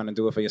alone trying to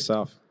do it for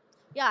yourself.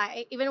 Yeah,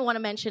 I even want to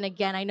mention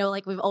again, I know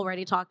like we've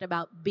already talked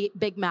about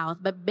Big Mouth,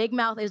 but Big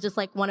Mouth is just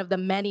like one of the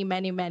many,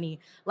 many, many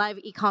live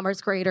e-commerce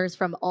creators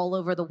from all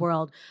over the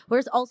world who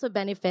is also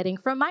benefiting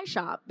from my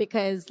shop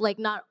because like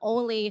not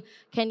only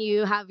can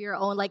you have your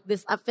own like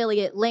this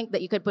affiliate link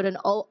that you could put in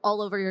all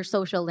over your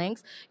social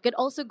links, you could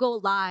also go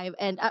live.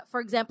 And for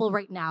example,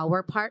 right now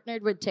we're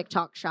partnered with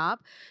TikTok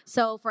Shop.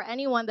 So for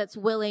anyone that's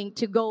willing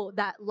to go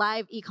that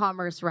live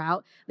e-commerce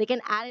route, they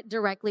can add it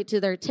directly to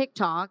their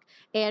TikTok,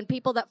 and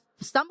people that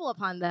stumble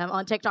upon them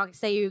on TikTok,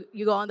 say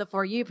you go on the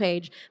For You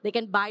page, they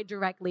can buy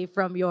directly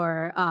from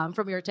your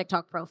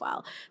TikTok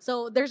profile.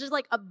 So there's just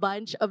like a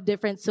bunch of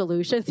different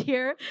solutions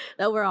here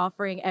that we're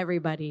offering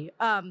everybody.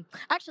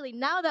 Actually,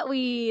 now that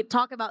we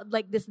talk about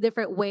like this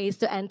different ways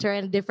to enter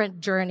and a different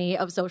journey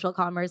of social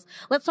commerce,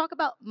 let's talk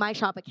about My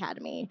Shop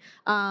Academy.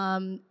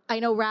 I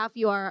know, Raph,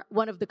 you are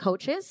one of the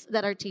coaches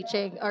that are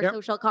teaching our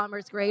social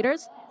commerce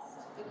creators.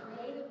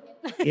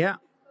 Yeah.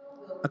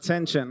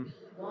 Attention.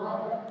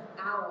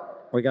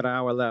 We got an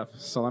hour left,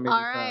 so let me be All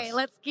right, fast.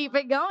 let's keep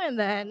it going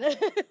then.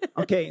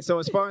 Okay, so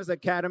as far as the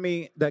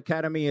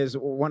academy is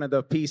one of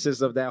the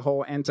pieces of that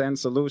whole end-to-end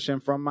solution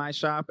from my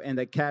shop, and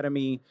the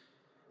academy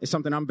is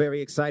something I'm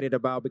very excited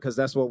about because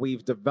that's what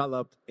we've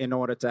developed in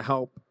order to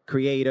help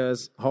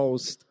creators,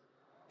 hosts,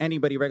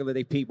 anybody, regular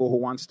day people who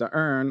wants to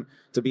earn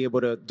to be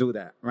able to do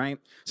that, right?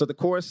 So the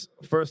course,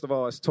 first of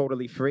all, is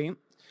totally free,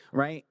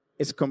 right?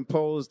 It's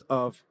composed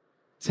of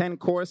 10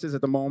 courses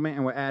at the moment,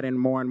 and we're adding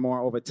more and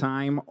more over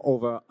time,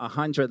 over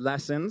 100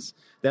 lessons.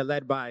 They're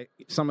led by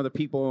some of the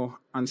people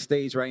on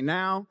stage right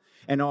now,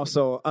 and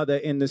also other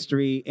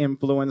industry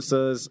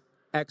influencers,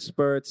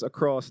 experts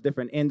across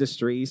different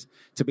industries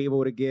to be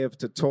able to give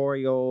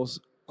tutorials,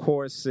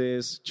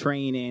 courses,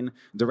 training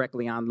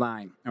directly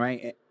online,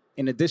 right?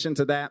 In addition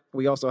to that,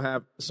 we also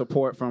have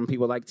support from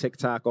people like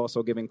TikTok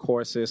also giving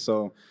courses,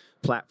 so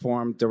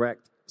platform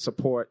direct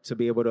support to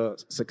be able to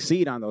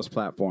succeed on those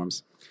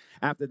platforms.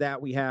 After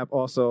that, we have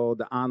also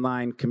the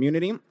online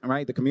community,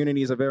 right? The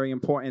community is a very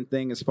important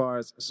thing as far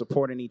as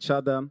supporting each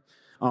other.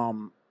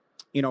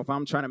 If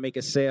I'm trying to make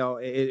a sale,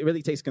 it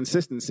really takes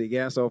consistency,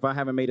 yeah? So if I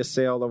haven't made a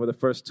sale over the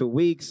first 2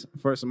 weeks,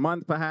 first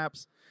month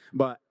perhaps,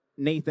 but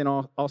Nathan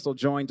also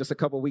joined just a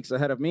couple of weeks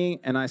ahead of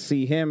me, and I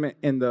see him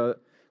in the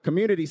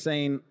community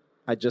saying,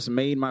 I just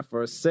made my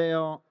first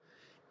sale,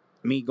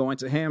 me going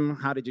to him,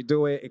 how did you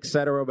do it,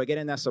 etc. But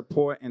getting that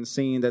support and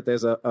seeing that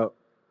there's a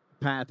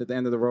path at the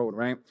end of the road,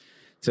 right?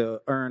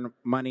 To earn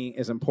money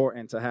is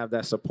important to have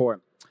that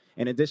support.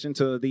 In addition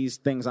to these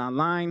things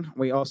online,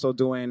 we also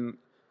doing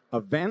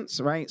events,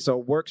 right? So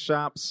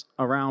workshops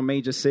around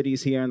major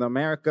cities here in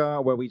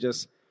America where we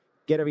just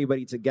get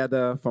everybody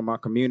together from our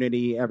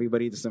community,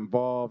 everybody that's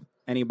involved,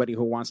 anybody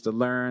who wants to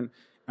learn,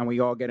 and we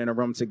all get in a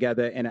room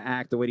together,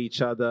 interact with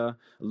each other,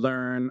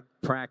 learn,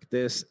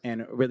 practice,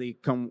 and really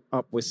come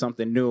up with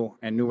something new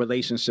and new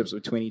relationships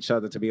between each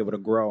other to be able to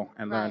grow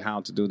and learn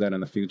how to do that in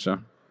the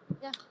future.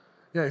 Yeah.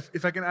 Yeah,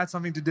 if I can add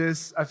something to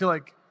this, I feel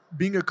like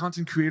being a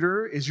content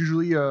creator is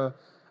usually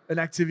an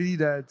activity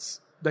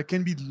that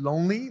can be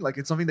lonely. Like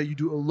it's something that you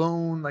do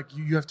alone. Like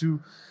you have to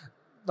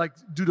like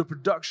do the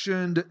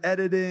production, the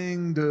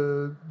editing,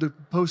 the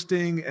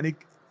posting, and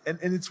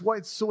it's why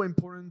it's so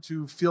important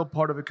to feel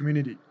part of a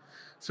community.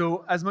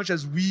 So as much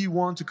as we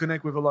want to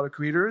connect with a lot of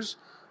creators,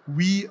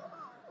 we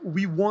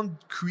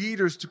want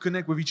creators to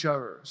connect with each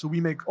other. So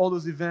we make all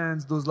those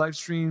events, those live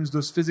streams,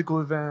 those physical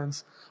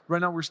events. Right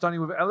now we're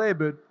starting with LA,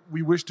 but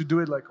we wish to do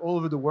it like all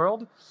over the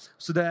world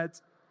so that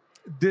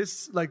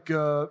this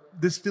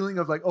this feeling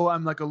of like, oh,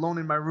 I'm like alone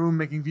in my room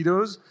making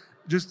videos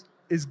just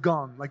is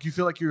gone. Like you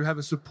feel like you have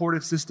a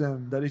supportive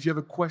system that if you have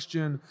a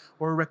question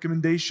or a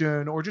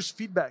recommendation or just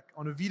feedback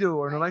on a video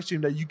or on a live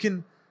stream that you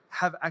can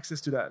have access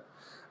to that.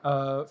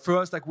 For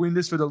us, like we're in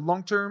this for the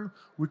long term.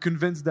 We're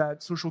convinced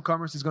that social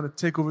commerce is going to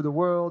take over the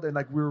world, and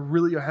like we're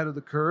really ahead of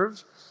the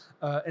curve,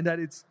 and that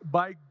it's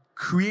by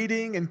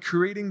creating and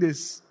curating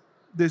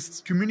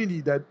this community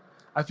that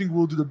I think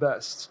we'll do the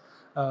best.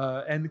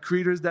 And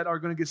creators that are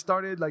going to get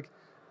started, like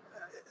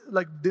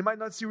they might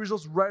not see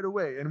results right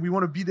away, and we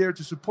want to be there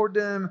to support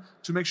them,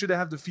 to make sure they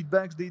have the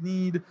feedbacks they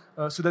need,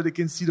 so that they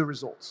can see the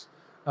results.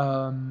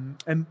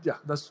 And yeah,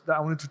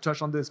 I wanted to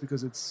touch on this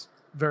because it's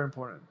very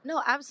important.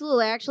 No,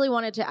 absolutely. I actually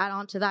wanted to add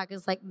on to that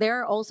because, like, there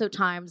are also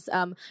times,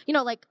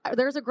 like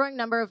there's a growing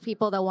number of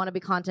people that want to be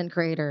content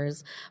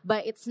creators,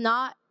 but it's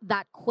not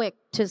that quick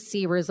to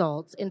see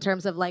results in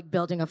terms of like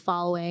building a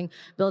following,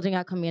 building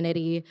a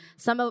community.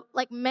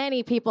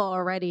 Many people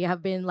already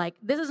have been like,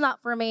 this is not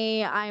for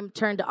me. I'm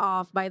turned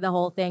off by the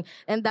whole thing.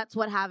 And that's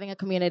what having a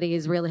community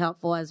is really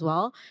helpful as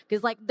well.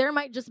 Because like there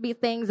might just be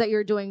things that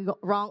you're doing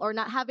wrong or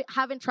not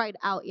haven't tried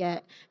out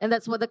yet. And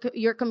that's what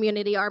your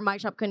community, our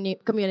MyShop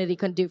community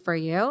can do for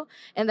you.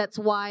 And that's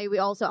why we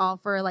also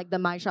offer like the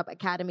MyShop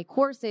Academy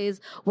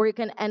courses where you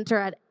can enter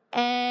at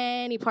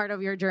any part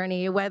of your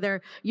journey,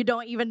 whether you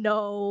don't even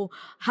know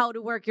how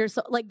to work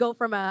go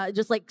from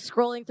just like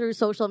scrolling through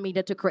social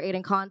media to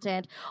creating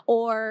content,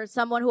 or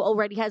someone who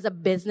already has a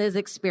business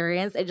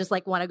experience and just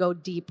like want to go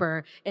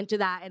deeper into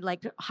that and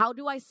like, how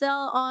do I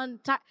sell on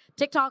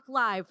TikTok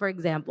Live, for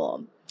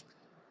example?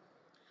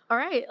 All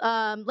right,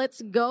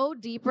 let's go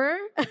deeper.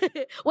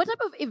 What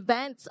type of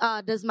events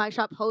does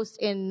MyShop host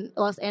in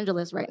Los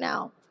Angeles right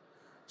now?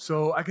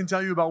 So I can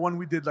tell you about one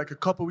we did like a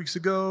couple weeks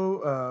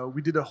ago.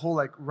 We did a whole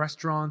like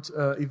restaurant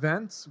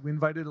event. We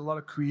invited a lot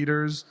of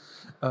creators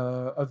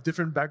of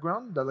different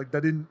background that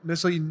didn't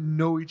necessarily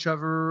know each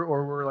other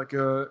or were like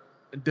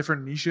in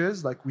different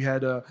niches. Like we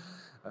had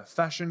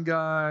fashion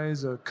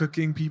guys,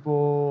 cooking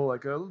people,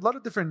 like a lot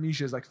of different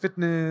niches, like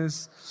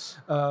fitness.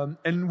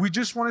 And we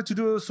just wanted to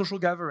do a social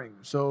gathering.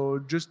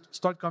 So just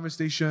start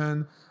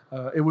conversation.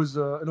 It was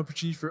an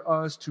opportunity for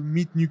us to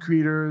meet new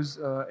creators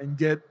and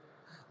get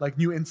like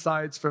new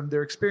insights from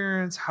their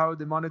experience, how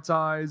they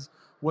monetize,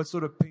 what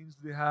sort of pains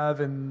do they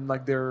have in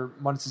like their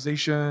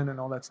monetization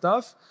and all that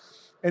stuff.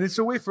 And it's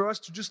a way for us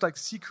to just like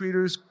see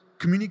creators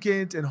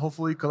communicate and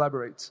hopefully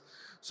collaborate.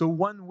 So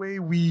one way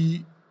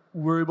we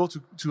we're able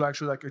to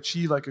actually like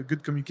achieve like a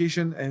good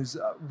communication. As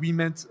we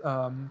met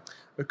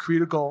a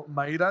creator called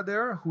Maeda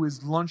there, who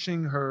is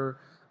launching her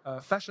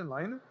fashion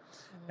line,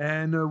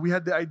 and we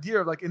had the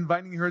idea of like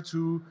inviting her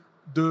to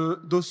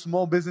those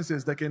small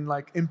businesses that can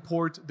like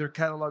import their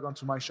catalog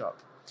onto my shop.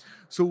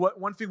 So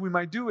one thing we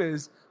might do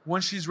is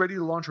once she's ready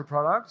to launch her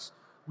products,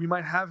 we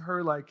might have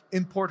her like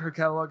import her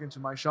catalog into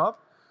my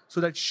shop so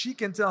that she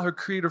can tell her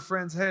creator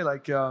friends, hey,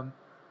 like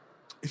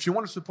if you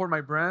want to support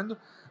my brand,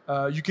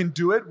 you can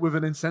do it with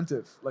an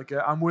incentive. Like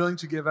I'm willing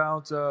to give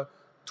out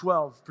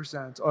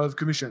 12% of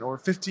commission or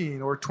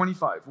 15 or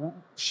 25.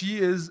 She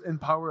is in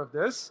power of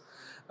this.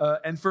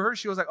 And for her,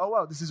 she was like, oh,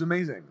 wow, this is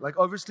amazing. Like,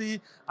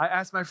 obviously, I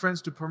asked my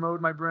friends to promote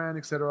my brand,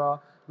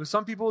 etc. But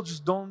some people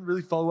just don't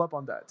really follow up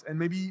on that. And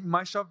maybe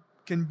my shop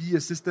can be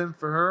a system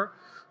for her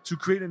to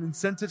create an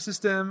incentive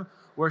system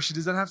where she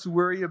doesn't have to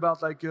worry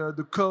about like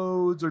the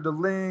codes or the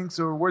links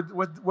or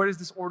where is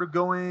this order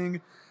going.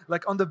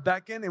 Like on the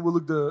back end, it will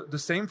look the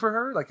same for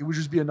her. Like it would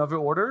just be another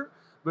order,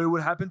 but it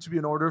would happen to be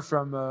an order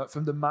from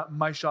the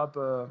My Shop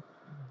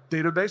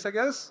database, I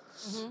guess.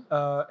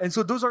 And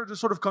so those are the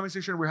sort of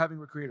conversation we're having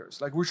with creators.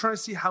 Like we're trying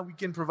to see how we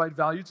can provide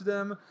value to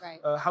them,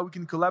 how we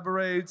can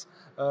collaborate.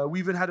 We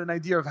even had an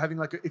idea of having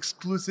like an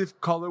exclusive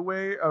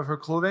colorway of her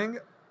clothing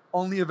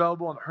only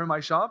available on her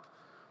My Shop,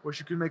 where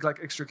she could make like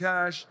extra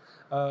cash.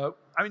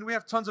 I mean, we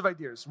have tons of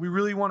ideas. We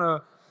really want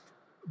to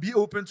be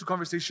open to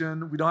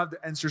conversation. We don't have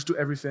the answers to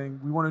everything.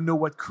 We want to know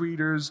what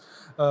creators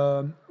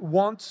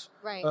want,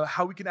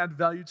 how we can add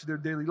value to their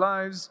daily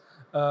lives.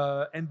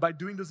 And by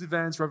doing those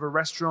events, whether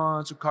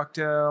restaurants or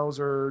cocktails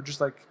or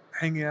just like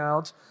hanging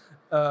out,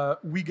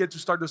 we get to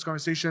start this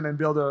conversation and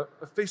build a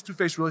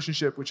face-to-face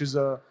relationship, which is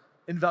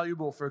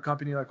invaluable for a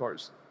company like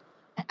ours.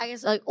 I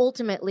guess like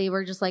ultimately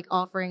we're just like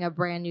offering a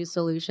brand new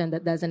solution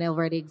that doesn't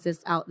already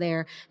exist out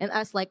there, and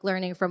us like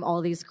learning from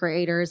all these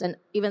creators and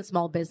even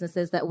small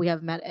businesses that we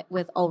have met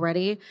with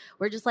already.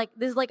 We're just like,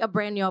 this is like a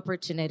brand new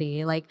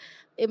opportunity. Like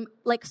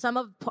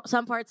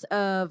some parts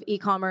of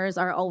e-commerce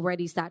are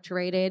already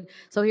saturated,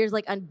 so here's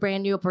like a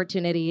brand new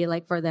opportunity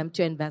like for them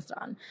to invest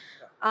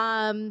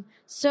on.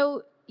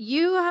 So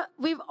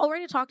we've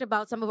already talked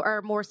about some of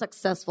our more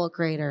successful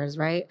creators,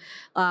 right?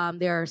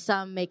 There are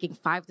some making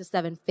 5 to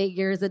 7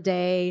 figures a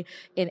day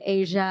in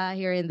Asia,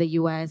 here in the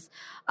US.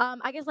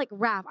 I guess like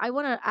Raph, I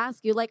want to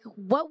ask you, like,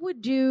 what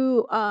would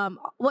you,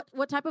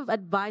 what type of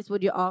advice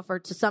would you offer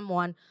to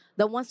someone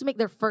that wants to make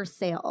their first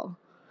sale?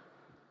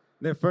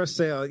 Their first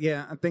sale,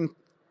 yeah, I think,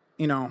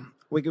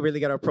 we really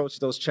got to approach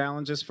those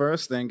challenges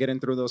first and getting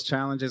through those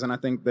challenges. And I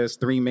think there's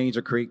 3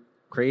 major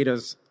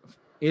creators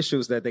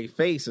issues that they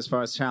face as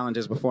far as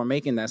challenges before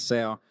making that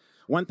sale.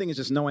 One thing is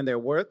just knowing their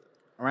worth,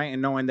 right?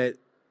 And knowing that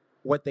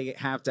what they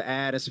have to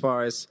add as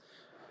far as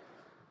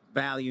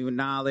value,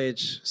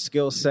 knowledge,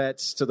 skill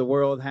sets to the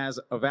world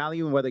has a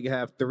value, whether you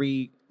have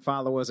 3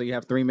 followers or you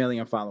have 3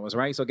 million followers,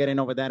 right? So getting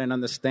over that and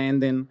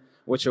understanding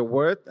what you're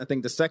worth. I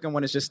think the second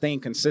one is just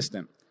staying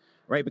consistent,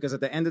 right? Because at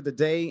the end of the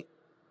day,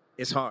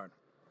 it's hard.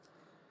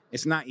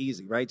 It's not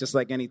easy, right? Just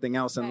like anything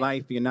else in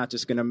life, you're not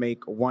just going to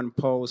make one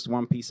post,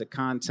 one piece of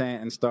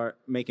content and start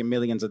making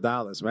millions of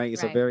dollars, right?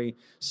 It's a very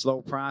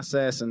slow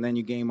process, and then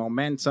you gain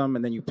momentum,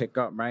 and then you pick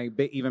up, right?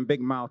 Even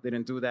Big Mouth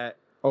didn't do that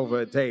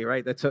over a day,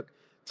 right? That took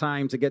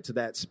time to get to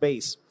that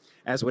space,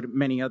 as with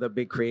many other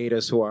big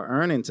creators who are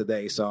earning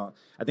today. So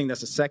I think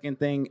that's the second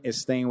thing, is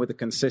staying with the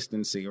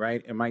consistency,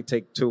 right? It might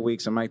take 2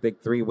 weeks, it might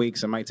take 3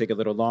 weeks, it might take a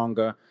little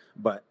longer,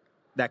 but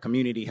that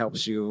community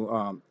helps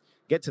you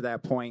get to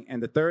that point.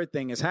 And the third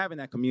thing is having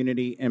that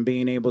community and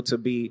being able to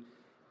be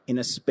in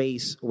a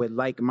space with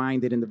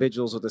like-minded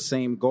individuals with the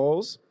same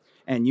goals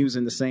and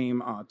using the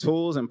same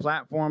tools and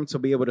platform to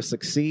be able to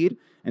succeed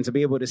and to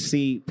be able to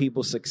see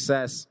people's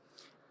success,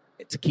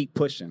 to keep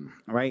pushing,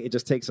 right? It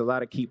just takes a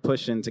lot of keep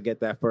pushing to get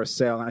that first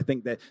sale. And I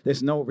think that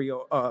there's no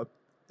real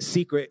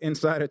secret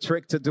insider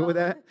trick to do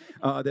that.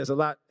 There's a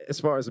lot as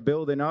far as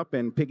building up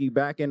and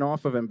piggybacking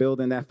off of and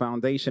building that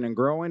foundation and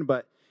growing,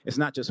 but it's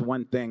not just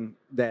one thing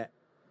that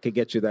could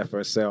get you that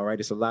first sale, right?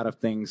 It's a lot of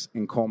things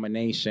in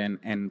culmination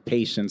and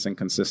patience and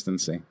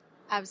consistency.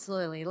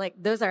 Absolutely. Like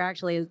those are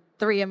actually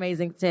 3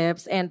 amazing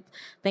tips. And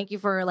thank you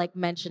for like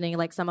mentioning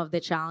like some of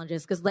the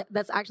challenges, because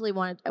that's actually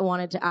what I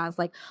wanted to ask,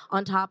 like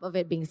on top of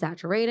it being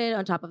saturated,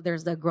 on top of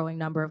there's the growing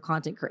number of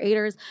content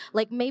creators,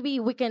 like maybe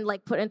we can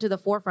like put into the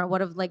forefront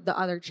what of like the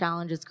other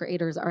challenges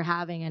creators are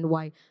having and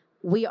why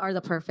we are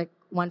the perfect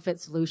one-fit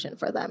solution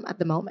for them at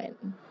the moment.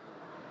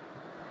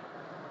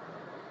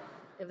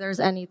 If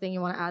there's anything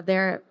you want to add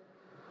there.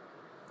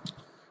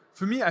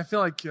 For me, I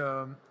feel like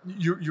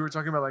you were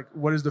talking about like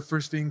what is the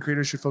first thing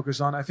creators should focus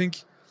on. I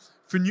think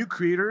for new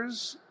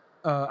creators,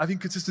 I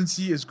think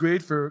consistency is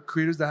great for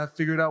creators that have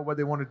figured out what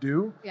they want to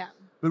do. Yeah.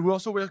 But we're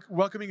also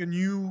welcoming a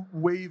new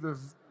wave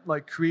of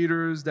like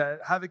creators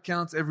that have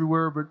accounts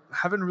everywhere but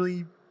haven't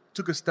really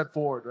took a step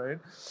forward, right?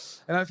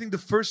 And I think the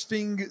first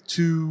thing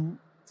to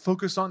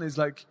focus on is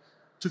like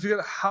to figure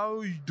out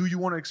how do you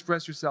want to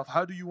express yourself?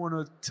 How do you want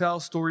to tell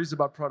stories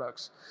about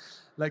products?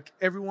 Like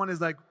everyone is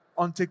like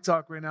on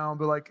TikTok right now,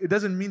 but like it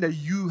doesn't mean that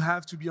you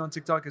have to be on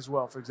TikTok as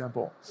well. For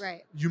example,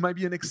 Right. you might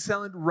be an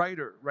excellent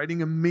writer,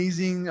 writing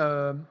amazing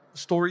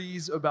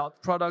stories about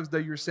products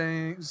that you're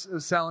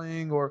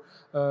selling, or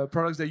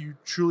products that you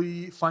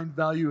truly find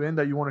value in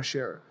that you want to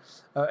share,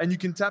 and you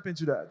can tap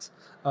into that.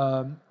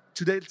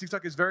 Today,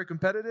 TikTok is very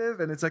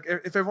competitive, and it's like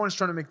if everyone is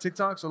trying to make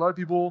TikToks, a lot of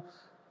people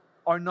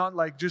are not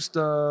like just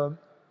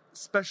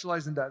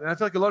specialized in that. And I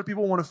feel like a lot of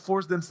people want to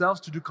force themselves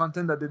to do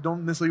content that they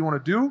don't necessarily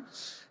want to do.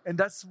 And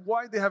that's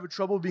why they have a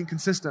trouble being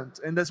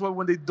consistent. And that's why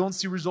when they don't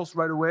see results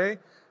right away,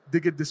 they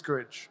get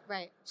discouraged.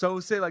 Right. So I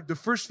would say like the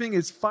first thing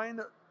is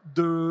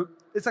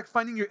it's like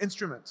finding your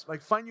instrument.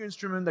 Like find your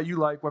instrument that you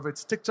like, whether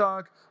it's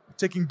TikTok,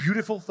 taking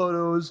beautiful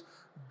photos,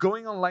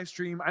 going on live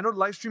stream. I know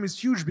live stream is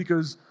huge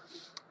because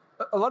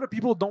a lot of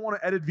people don't want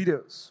to edit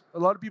videos. A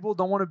lot of people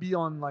don't want to be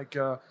on like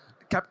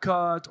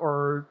CapCut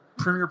or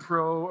Premiere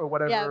Pro or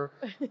whatever,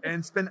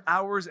 and spend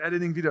hours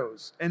editing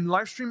videos. And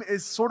live stream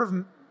is sort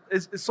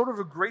of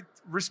a great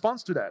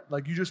response to that.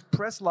 Like you just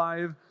press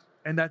live,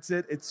 and that's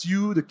it. It's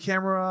you, the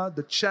camera,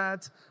 the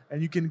chat,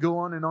 and you can go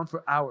on and on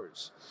for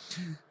hours.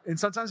 And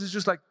sometimes it's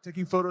just like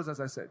taking photos, as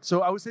I said.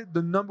 So I would say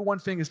the number one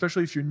thing,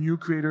 especially if you're a new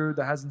creator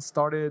that hasn't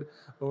started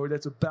or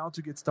that's about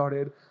to get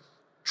started,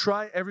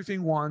 try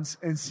everything once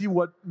and see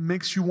what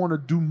makes you want to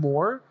do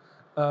more.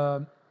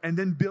 And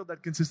then build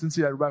that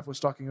consistency that Raf was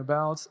talking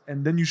about,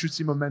 and then you should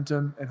see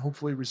momentum and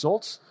hopefully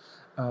results.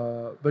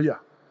 But yeah,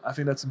 I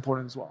think that's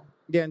important as well.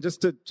 Yeah, and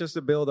just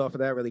to build off of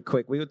that really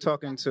quick, we were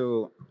talking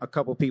to a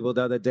couple people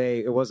the other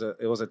day. It was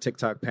a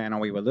TikTok panel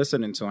we were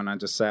listening to, and I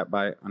just sat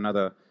by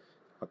another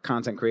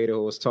content creator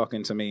who was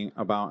talking to me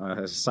about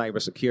his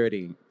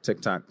cybersecurity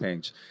TikTok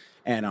page,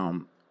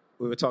 and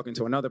we were talking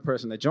to another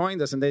person that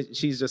joined us, and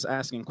she's just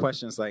asking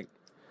questions like,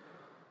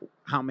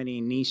 how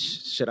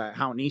niche should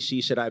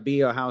I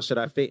be, or how should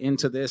I fit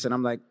into this? And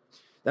I'm like,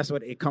 that's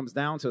what it comes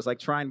down to. It's like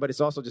trying, but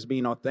it's also just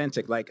being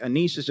authentic. Like a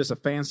niche is just a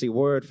fancy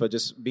word for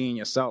just being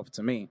yourself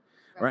to me,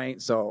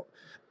 right? So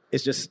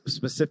it's just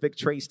specific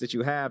traits that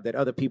you have that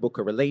other people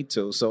could relate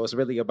to. So it's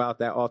really about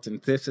that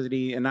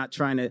authenticity and not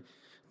trying to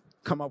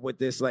come up with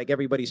this, like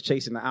everybody's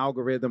chasing the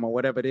algorithm or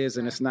whatever it is,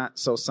 and it's not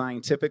so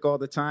scientific all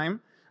the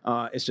time.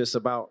 It's just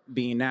about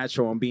being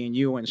natural and being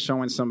you and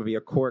showing some of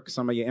your quirks,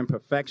 some of your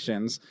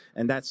imperfections.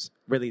 And that's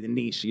really the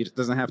niche. It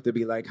doesn't have to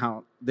be like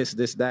how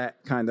that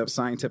kind of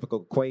scientific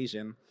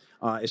equation.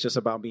 It's just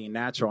about being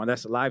natural. And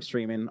that's live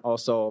streaming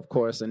also, of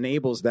course,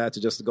 enables that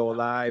to just go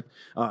live,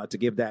 to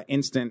give that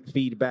instant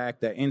feedback,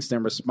 that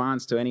instant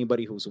response to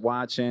anybody who's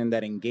watching,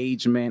 that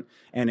engagement.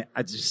 And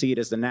I just see it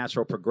as the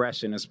natural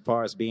progression as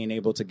far as being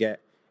able to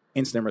get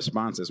instant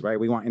responses, right?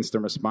 We want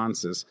instant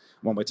responses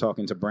when we're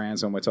talking to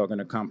brands, when we're talking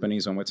to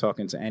companies, when we're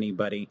talking to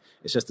anybody.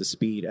 It's just the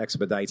speed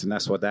expedites, and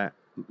that's what that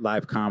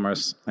live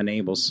commerce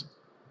enables.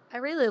 I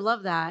really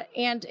love that.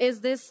 And is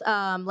this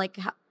like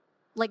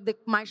the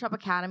My Shop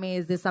Academy?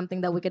 Is this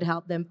something that we could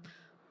help them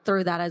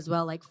through that as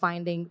well, like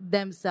finding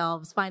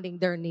themselves, finding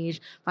their niche,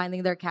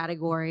 finding their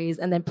categories,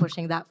 and then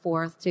pushing that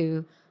forth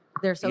to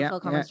their social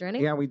commerce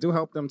journey? Yeah, we do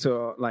help them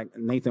to, like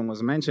Nathan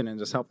was mentioning,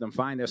 just help them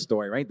find their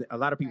story, right? A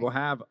lot of people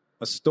have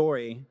a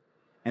story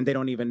and they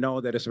don't even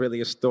know that it's really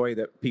a story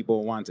that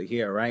people want to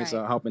hear, right?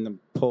 So helping them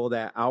pull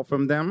that out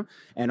from them.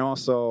 And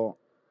also,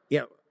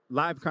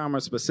 live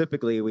commerce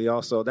specifically,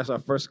 that's our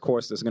first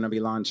course that's going to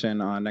be launching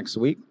next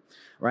week,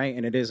 right?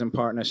 And it is in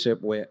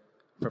partnership with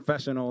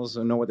professionals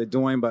who know what they're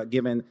doing, but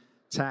giving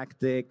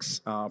tactics,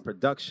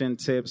 production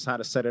tips, how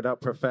to set it up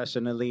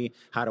professionally,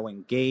 how to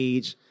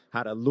engage,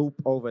 how to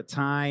loop over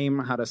time,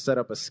 how to set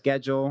up a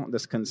schedule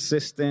that's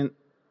consistent,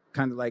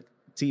 kind of like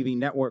TV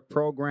network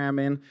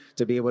programming,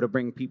 to be able to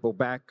bring people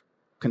back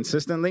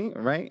consistently,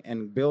 right?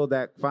 And build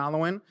that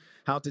following,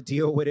 how to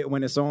deal with it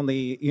when it's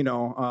only,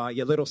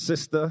 your little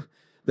sister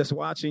that's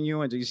watching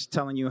you and just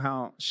telling you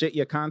how shit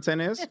your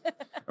content is,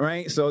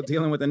 right? So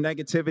dealing with the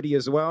negativity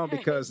as well,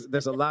 because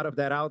there's a lot of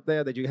that out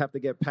there that you have to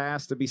get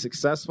past to be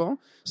successful.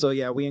 So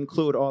yeah, we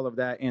include all of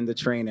that in the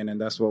training, and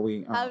that's what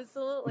we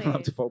absolutely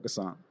love to focus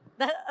on.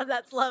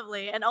 That's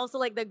lovely. And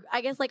also I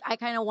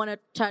kind of want to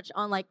touch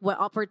on like what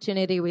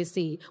opportunity we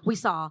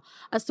saw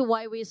as to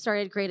why we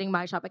started creating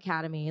My Shop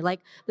Academy. Like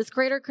this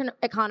creator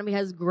economy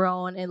has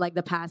grown in like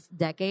the past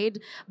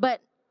decade, but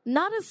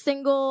not a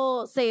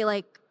single, say,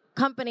 like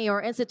company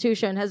or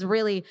institution has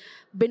really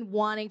been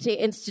wanting to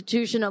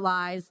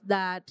institutionalize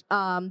that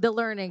the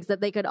learnings that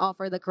they could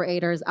offer the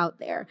creators out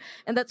there,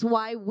 and that's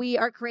why we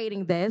are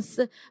creating this.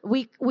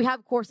 We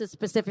have courses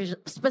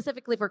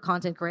specifically for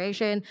content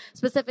creation,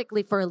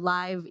 specifically for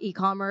live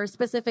e-commerce,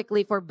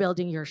 specifically for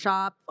building your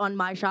shop on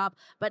My Shop,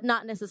 but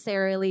not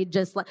necessarily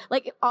just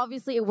like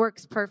obviously it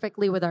works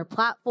perfectly with our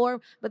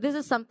platform, but this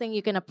is something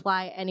you can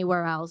apply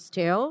anywhere else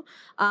too.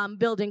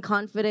 Building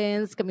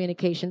confidence,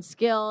 communication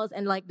skills,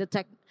 and like the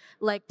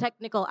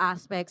technical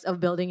aspects of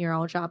building your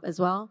own shop as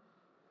well.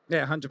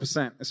 Yeah,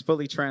 100%. It's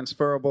fully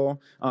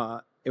transferable.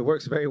 It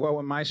works very well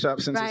with My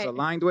Shop since it's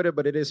aligned with it,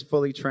 but it is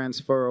fully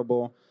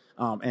transferable.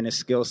 And its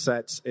skill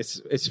sets,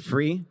 it's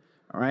free,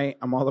 all right?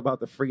 I'm all about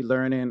the free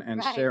learning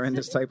and sharing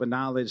this type of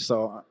knowledge.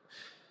 So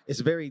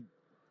it's very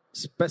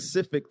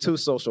specific to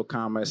social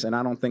commerce, and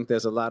I don't think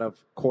there's a lot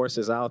of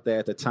courses out there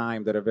at the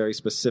time that are very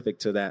specific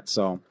to that.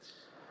 So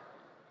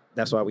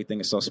that's why we think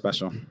it's so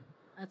special.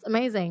 That's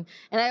amazing.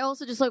 And I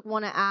also just like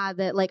want to add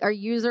that like our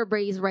user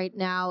base right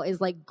now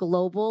is like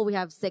global. We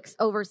have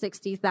over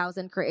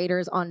 60,000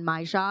 creators on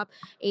My Shop,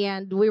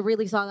 and we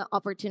really saw the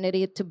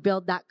opportunity to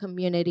build that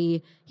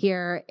community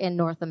here in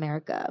North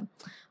America.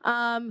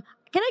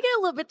 Can I get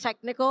a little bit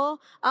technical?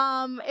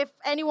 If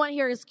anyone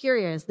here is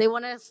curious, they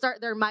want to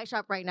start their My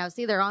Shop right now.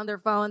 See, they're on their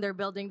phone, they're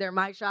building their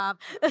My Shop.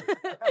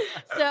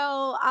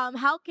 So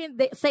how can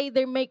they say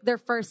they make their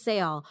first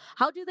sale?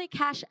 How do they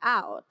cash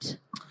out?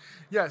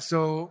 Yeah,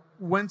 so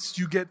once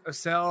you get a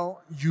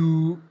sale,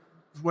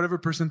 whatever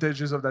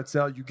percentages of that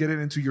sale, you get it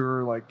into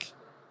your like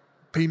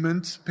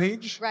payment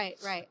page. Right.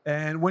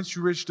 And once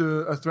you reach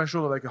a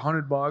threshold of like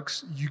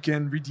 $100, you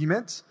can redeem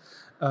it.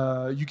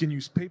 You can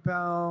use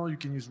PayPal, you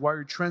can use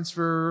wire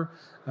transfer,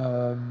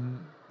 and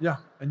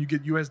you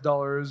get US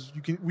dollars.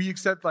 We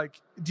accept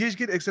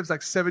DHgate accepts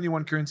like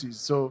 71 currencies,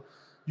 so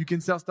you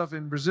can sell stuff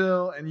in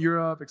Brazil and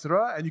Europe,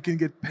 etc., and you can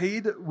get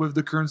paid with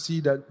the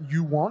currency that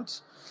you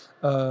want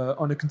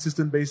on a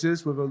consistent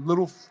basis with a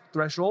little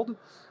threshold,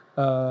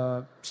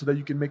 so that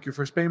you can make your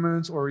first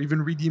payments or even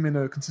redeem in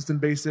a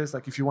consistent basis.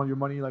 Like if you want your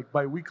money like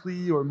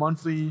bi-weekly or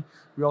monthly,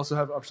 we also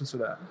have options for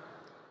that.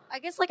 I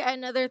guess like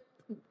another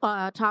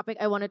topic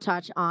I want to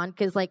touch on,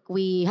 because like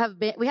we have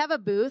a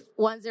booth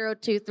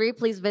 1023.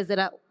 Please visit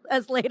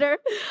us later.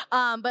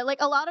 But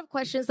like a lot of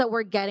questions that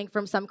we're getting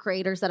from some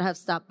creators that have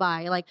stopped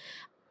by, like,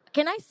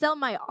 can I sell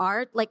my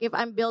art? Like if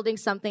I'm building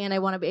something and I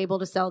want to be able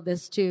to sell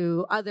this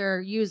to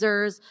other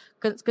users,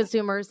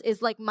 consumers,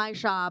 is like My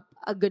Shop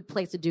a good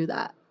place to do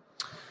that?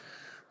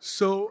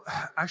 So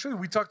actually,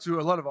 we talked to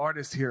a lot of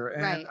artists here,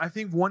 and right. I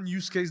think one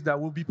use case that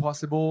will be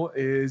possible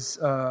is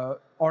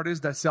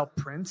artists that sell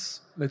prints,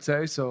 let's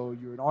say. So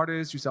you're an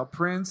artist, you sell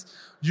prints.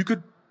 You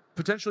could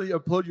potentially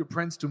upload your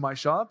prints to My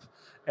Shop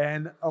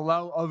and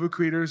allow other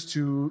creators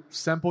to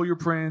sample your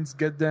prints,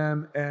 get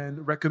them,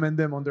 and recommend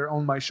them on their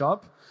own My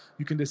Shop.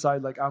 You can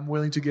decide, like, I'm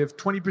willing to give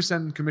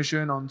 20%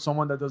 commission on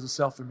someone that does a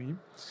sale for me.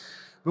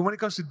 But when it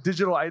comes to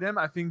digital item,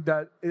 I think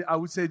that I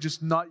would say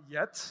just not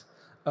yet.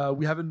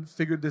 We haven't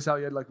figured this out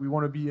yet. Like, we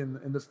want to be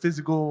in the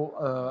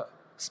physical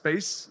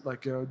space.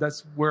 Like,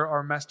 that's where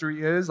our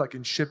mastery is, like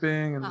in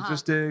shipping and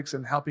logistics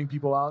and helping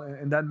people out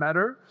in that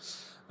matter.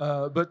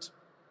 But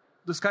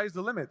the sky is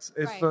the limit.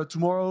 If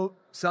tomorrow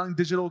selling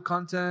digital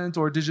content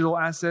or digital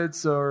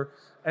assets or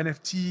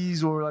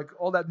NFTs or like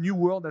all that new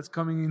world that's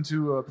coming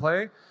into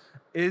play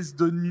is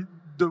the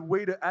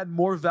way to add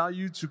more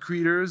value to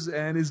creators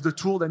and is the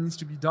tool that needs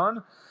to be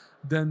done,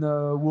 then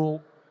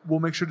we'll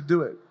make sure to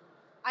do it.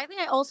 I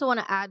think I also want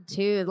to add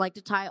too, like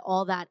to tie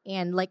all that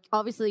in, like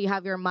obviously you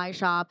have your My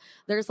Shop,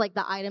 there's like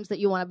the items that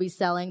you want to be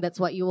selling, that's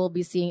what you will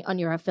be seeing on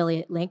your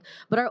affiliate link.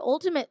 But our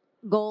ultimate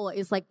goal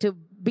is like to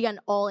be an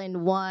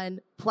all-in-one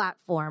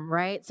platform,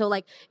 right? So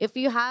like if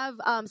you have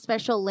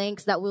special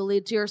links that will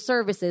lead to your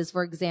services,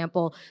 for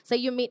example, say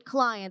you meet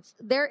clients,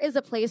 there is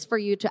a place for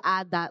you to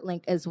add that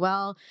link as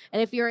well.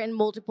 And if you're in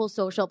multiple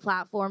social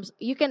platforms,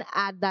 you can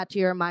add that to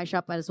your My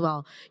Shop as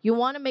well. You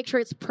want to make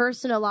sure it's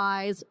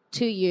personalized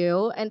to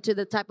you and to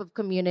the type of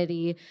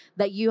community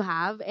that you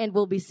have, and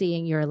we'll be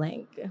seeing your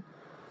link.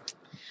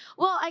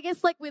 Well, I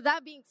guess like with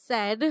that being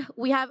said,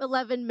 we have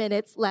 11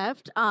 minutes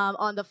left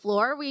on the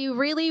floor. We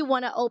really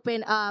want to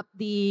open up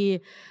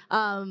the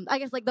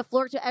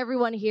floor to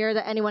everyone here,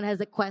 that anyone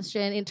has a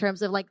question in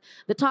terms of like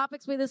the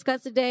topics we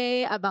discussed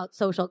today about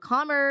social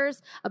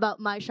commerce, about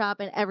My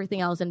Shop, and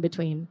everything else in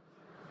between.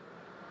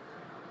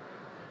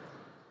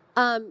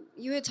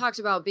 You had talked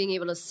about being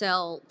able to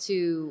sell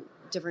to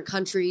different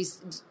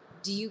countries.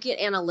 Do you get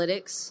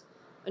analytics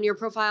on your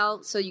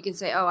profile so you can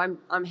say, oh,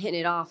 I'm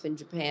hitting it off in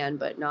Japan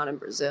but not in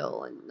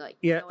Brazil, and like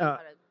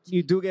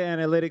you do get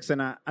analytics,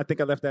 and I think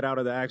I left that out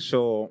of the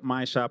actual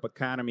My Shop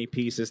Academy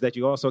piece, is that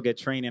you also get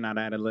training on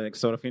analytics.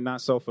 So if you're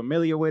not so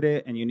familiar with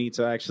it and you need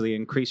to actually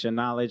increase your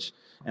knowledge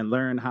and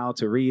learn how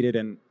to read it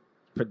and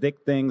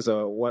predict things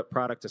or what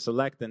product to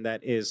select, then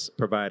that is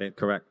provided.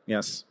 Correct?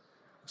 Yes.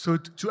 So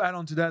to add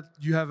on to that,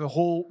 you have a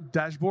whole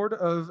dashboard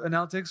of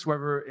analytics,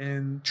 whether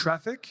in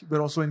traffic, but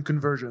also in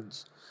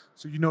conversions.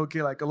 So you know,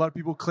 okay, like a lot of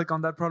people click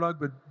on that product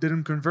but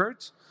didn't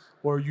convert,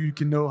 or you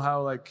can know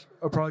how like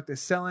a product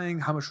is selling,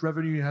 how much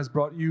revenue it has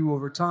brought you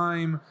over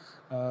time.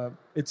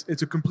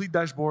 It's a complete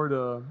dashboard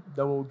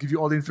that will give you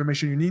all the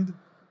information you need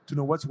to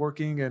know what's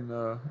working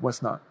and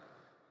what's not.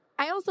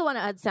 I also want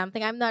to add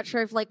something. I'm not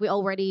sure if like we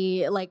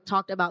already like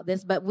talked about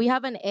this, but we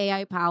have an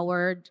AI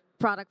powered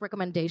product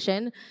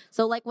recommendation.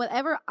 So like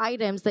whatever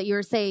items that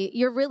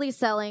you're really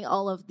selling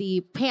all of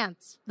the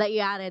pants that you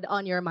added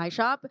on your My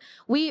Shop,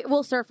 we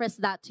will surface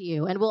that to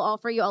you, and we'll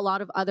offer you a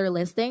lot of other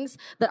listings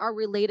that are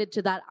related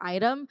to that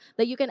item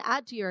that you can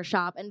add to your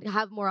shop and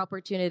have more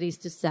opportunities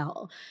to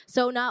sell.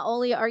 So not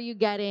only are you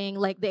getting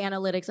like the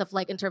analytics of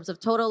like in terms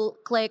of total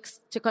clicks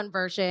to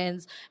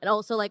conversions and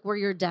also like where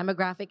your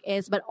demographic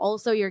is, but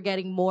also you're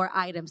getting more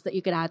items that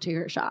you can add to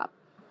your shop.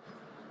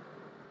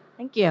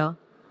 Thank you.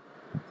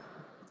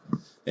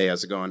 Hey,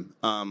 how's it going?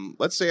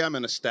 Let's say I'm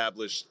an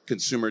established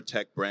consumer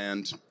tech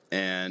brand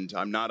and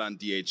I'm not on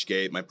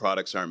DHgate. My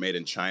products aren't made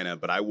in China,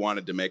 but I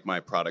wanted to make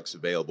my products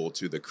available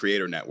to the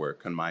creator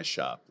network on my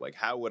shop. Like,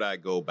 how would I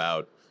go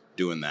about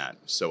doing that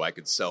so I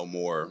could sell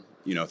more,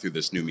 through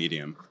this new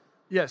medium?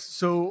 Yes.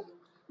 So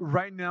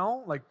right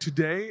now, like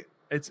today,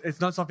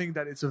 it's not something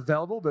that it's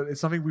available, but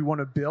it's something we want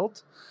to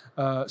build.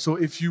 So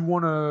if you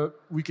want to,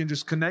 we can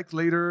just connect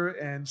later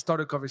and start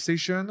a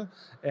conversation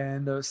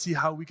and see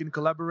how we can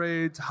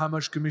collaborate, how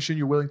much commission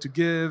you're willing to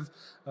give,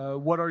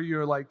 what are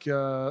your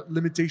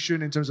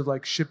limitation in terms of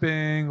like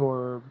shipping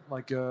or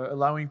like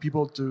allowing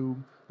people to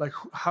like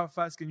how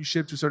fast can you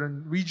ship to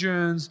certain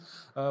regions,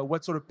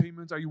 what sort of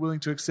payments are you willing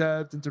to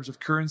accept in terms of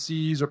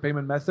currencies or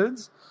payment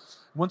methods.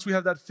 Once we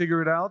have that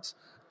figured out,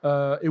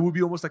 it would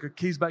be almost like a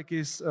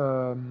case-by-case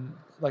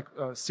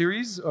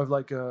series of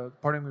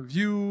partnering with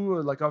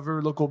you, like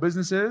other local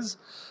businesses,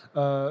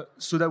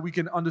 so that we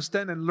can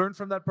understand and learn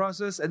from that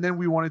process. And then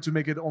we wanted to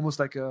make it almost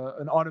like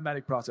an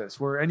automatic process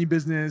where any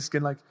business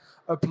can like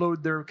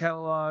upload their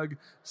catalog,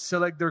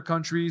 select their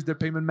countries, their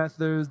payment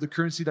methods, the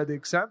currency that they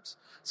accept,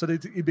 so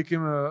that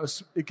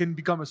it can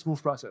become a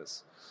smooth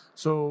process.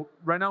 So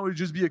right now it would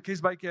just be a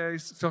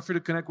case-by-case. Feel free to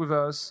connect with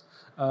us,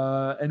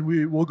 and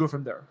we will go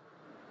from there.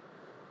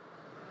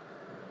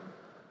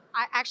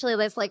 Actually,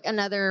 that's like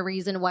another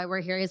reason why we're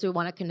here is we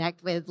want to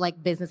connect with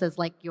like businesses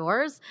like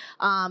yours,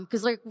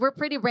 because like we're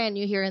pretty brand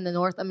new here in the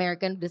North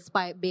American,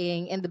 despite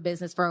being in the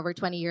business for over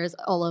 20 years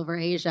all over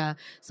Asia.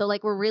 So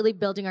like we're really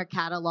building our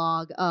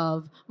catalog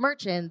of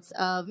merchants,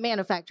 of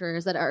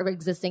manufacturers that are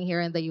existing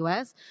here in the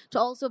U.S. to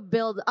also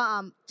build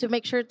to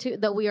make sure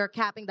that we are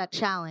capping that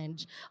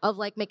challenge of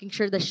like making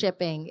sure the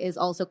shipping is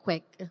also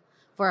quick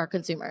for our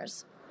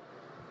consumers.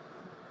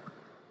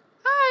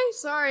 Hi,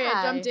 sorry,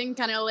 Hi. I jumped in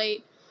kind of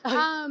late.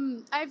 I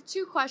have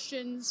two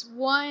questions.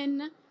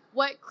 One,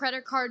 what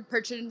credit card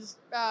purchase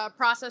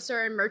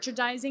processor and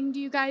merchandising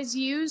do you guys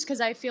use? Because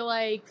I feel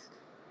like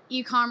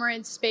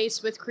e-commerce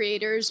space with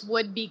creators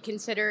would be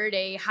considered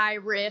a high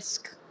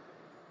risk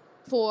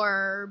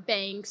for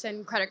banks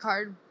and credit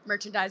card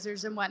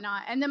merchandisers and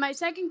whatnot. And then my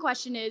second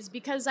question is,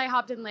 because I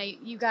hopped in late,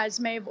 you guys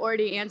may have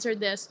already answered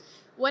this.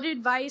 What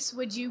advice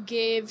would you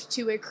give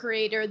to a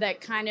creator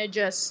that kind of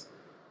just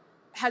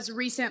has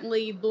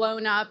recently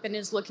blown up and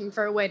is looking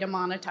for a way to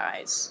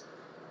monetize?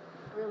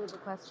 Really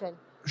good question.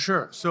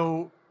 Sure.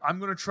 So I'm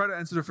going to try to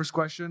answer the first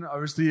question.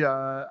 Obviously,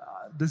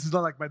 this is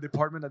not like my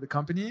department at the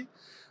company,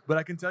 but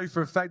I can tell you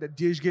for a fact that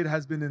DHgate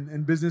has been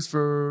in business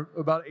for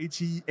about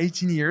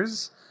 18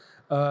 years,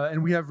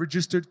 and we have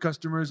registered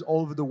customers all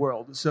over the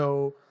world.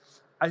 So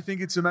I think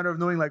it's a matter of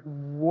knowing like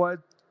what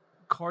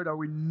card are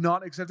we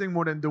not accepting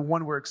more than the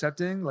one we're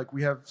accepting. Like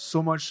we have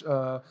so much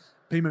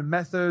payment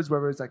methods,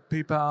 whether it's like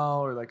PayPal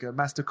or like a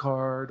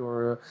MasterCard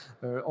or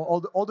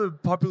all the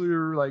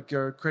popular like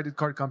credit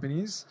card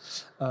companies.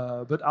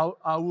 But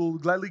I will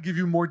gladly give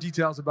you more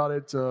details about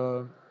it.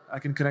 I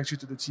can connect you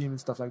to the team and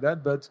stuff like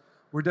that. But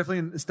we're definitely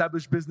an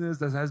established business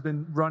that has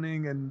been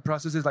running and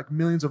processes like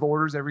millions of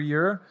orders every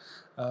year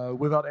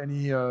without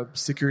any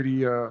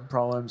security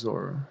problems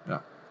or yeah.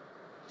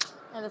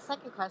 And the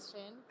second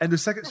question. And the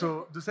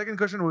second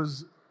question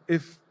was,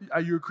 if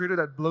are you a creator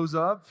that blows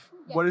up,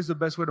 what is the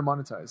best way to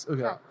monetize?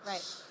 Okay.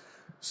 Right.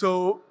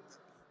 So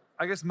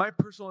I guess my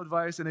personal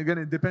advice, and again,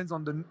 it depends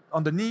on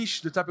the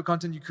niche, the type of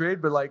content you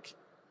create, but like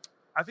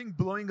I think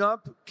blowing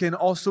up can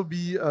also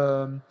be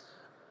a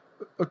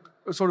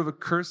sort of a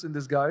curse in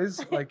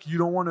disguise. Like you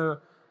don't want to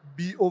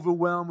be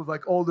overwhelmed with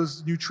like all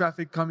this new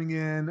traffic coming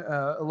in.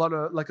 A lot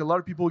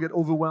of people get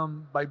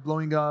overwhelmed by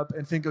blowing up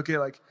and think, okay,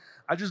 like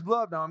I just blew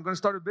up now, I'm going to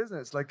start a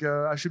business. Like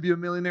I should be a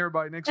millionaire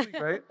by next week,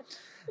 right?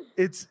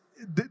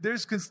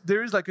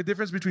 There is like a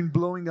difference between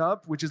blowing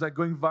up, which is like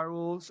going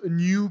viral,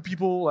 new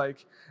people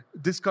like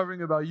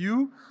discovering about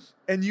you,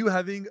 and you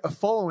having a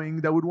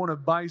following that would want to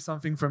buy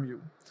something from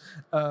you.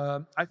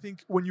 I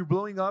think when you're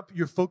blowing up,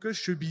 your focus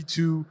should be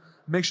to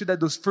make sure that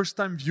those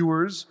first-time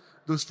viewers,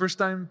 those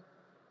first-time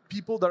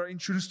people that are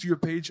introduced to your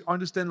page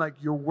understand like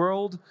your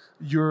world,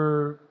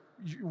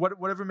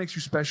 whatever makes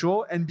you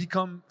special, and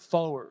become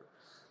follower.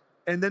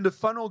 And then the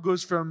funnel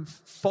goes from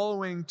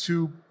following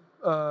to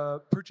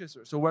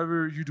purchaser. So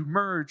whether you do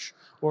merch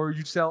or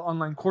you sell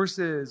online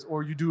courses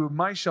or you do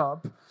my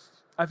shop,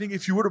 I think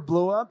if you were to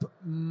blow up,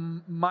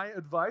 my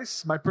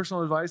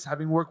personal advice,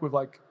 having worked with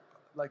like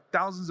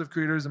thousands of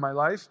creators in my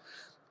life,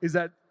 is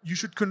that you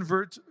should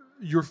convert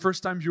your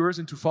first-time viewers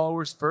into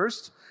followers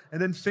first,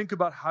 and then think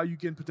about how you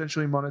can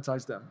potentially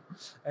monetize them.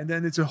 And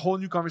then it's a whole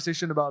new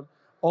conversation about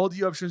all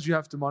the options you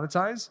have to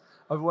monetize.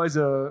 Otherwise,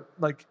 I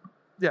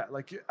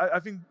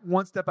think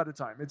one step at a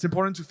time. It's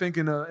important to think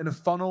in a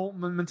funnel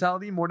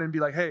mentality more than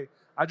be like, hey,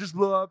 I just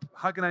blew up.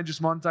 How can I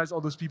just monetize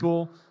all those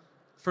people?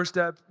 First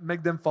step,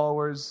 make them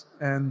followers,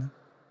 and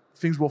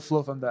things will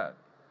flow from that.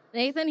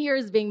 Nathan here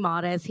is being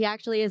modest. He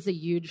actually has a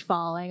huge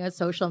following on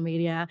social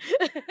media.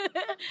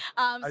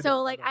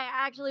 I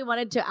actually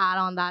wanted to add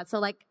on that. So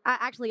like,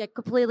 I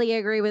completely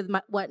agree with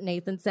what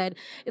Nathan said.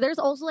 There's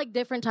also like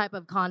different type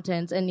of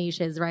content and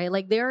niches, right?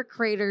 Like there are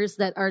creators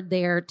that are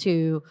there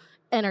to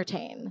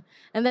entertain.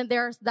 And then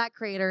there's that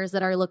creators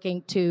that are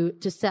looking to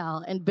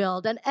sell and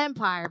build an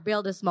empire,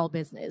 build a small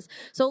business.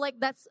 So like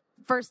that's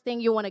first thing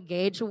you want to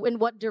gauge, in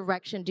what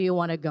direction do you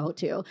want to go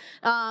to.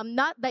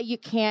 Not that you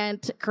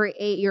can't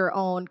create your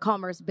own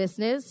commerce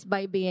business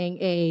by being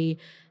a,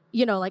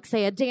 like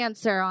say a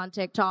dancer on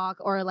TikTok,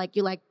 or like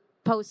you like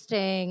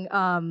posting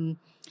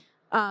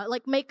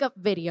like makeup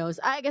videos.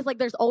 I guess like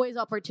there's always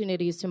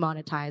opportunities to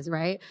monetize,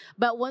 right?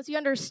 But once you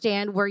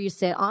understand where you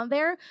sit on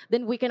there,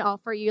 then we can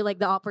offer you like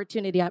the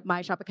opportunity at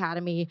My Shop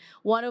Academy.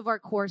 One of our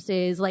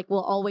courses like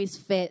will always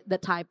fit the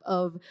type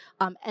of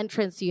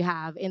entrance you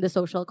have in the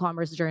social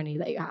commerce journey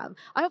that you have.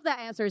 I hope that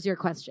answers your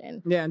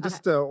question. Yeah, and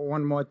just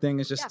one more thing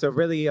is just to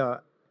really,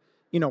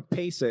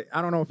 pace it.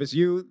 I don't know if it's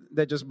you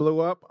that just blew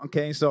up.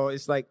 Okay, so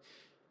it's like,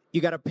 you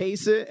got to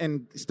pace it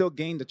and still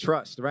gain the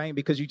trust, right?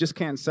 Because you just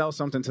can't sell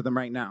something to them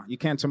right now. You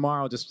can't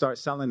tomorrow just start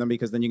selling them,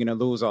 because then you're going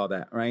to lose all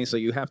that, right? So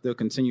you have to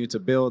continue to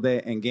build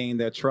it and gain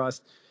their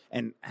trust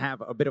and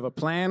have a bit of a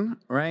plan,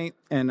 right?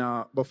 And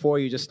before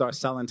you just start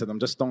selling to them,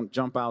 just don't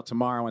jump out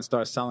tomorrow and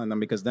start selling them,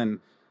 because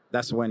then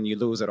that's when you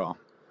lose it all.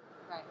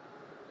 Right.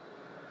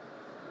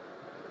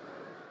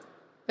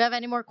 Do you have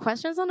any more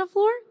questions on the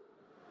floor?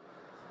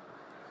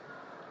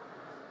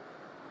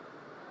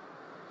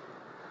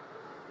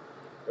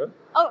 Good.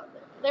 Oh,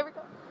 there we go.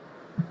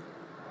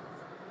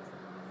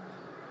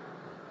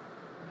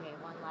 Okay,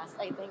 one last,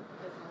 I think.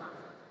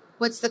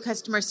 What's the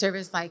customer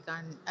service like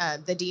on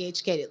the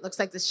DH Gate? It looks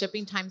like the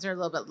shipping times are a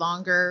little bit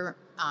longer.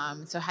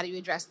 So how do you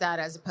address that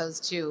as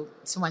opposed to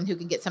someone who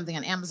can get something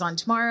on Amazon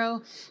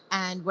tomorrow?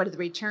 And what are the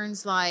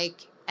returns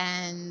like?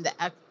 And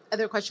the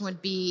other question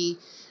would be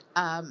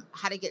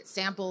how to get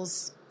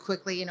samples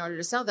quickly in order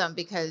to sell them,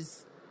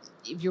 because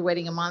if you're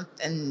waiting a month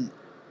and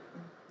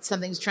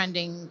something's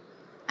trending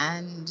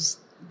and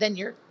then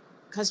your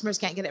customers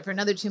can't get it for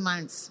another 2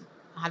 months,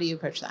 how do you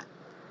approach that?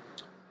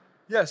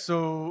 Yeah,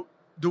 so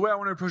the way I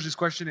want to approach this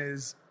question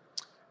is,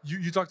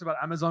 you talked about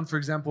Amazon, for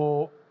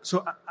example.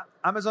 So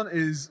Amazon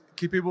is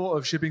capable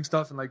of shipping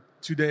stuff in like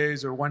 2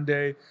 days or 1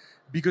 day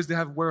because they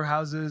have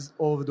warehouses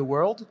all over the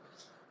world.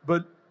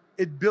 But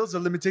it builds a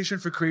limitation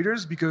for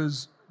creators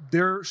because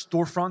their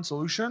storefront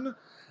solution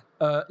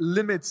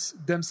limits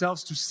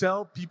themselves to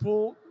sell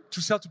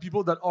to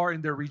people that are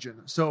in their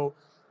region. So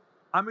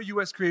I'm a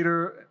US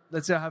creator.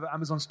 Let's say I have an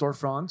Amazon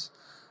storefront.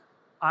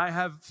 I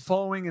have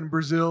following in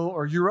Brazil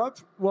or Europe.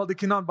 Well, they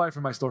cannot buy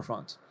from my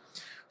storefront.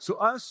 So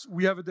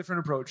we have a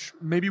different approach.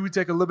 Maybe we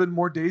take a little bit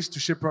more days to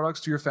ship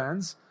products to your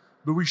fans,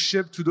 but we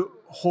ship to the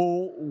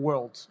whole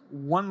world.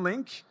 One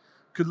link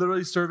could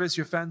literally service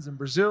your fans in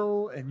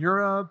Brazil, in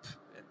Europe,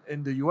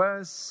 in the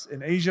US,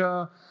 in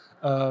Asia.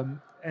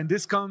 And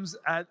this comes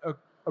at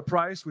a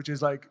price which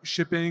is like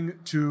shipping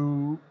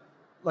to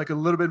like a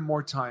little bit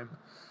more time.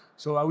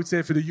 So I would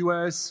say for the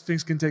US,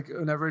 things can take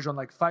an average on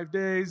like 5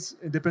 days.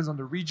 It depends on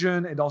the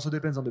region. It also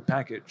depends on the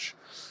package.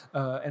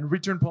 And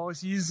return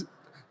policies,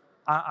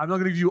 I'm not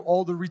going to give you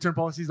all the return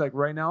policies like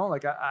right now.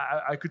 Like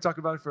I could talk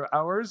about it for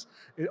hours.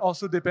 It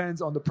also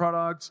depends on the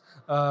product.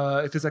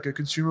 If it's like a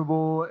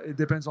consumable, it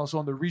depends also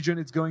on the region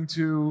it's going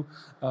to.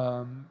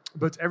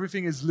 But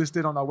everything is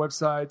listed on our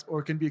website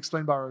or can be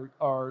explained by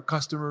our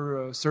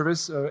customer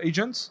service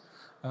agents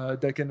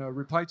that can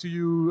reply to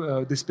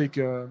you. They speak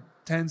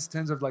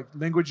tens of like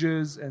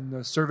languages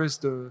and service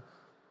the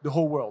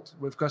whole world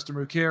with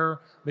customer care,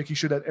 making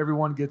sure that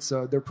everyone gets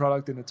their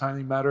product in a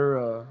timely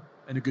manner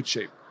in a good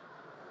shape.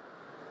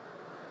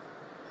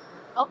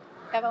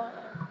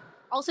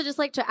 Also, just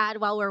like to add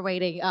while we're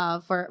waiting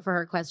for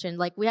her question,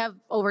 like we have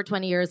over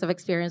 20 years of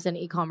experience in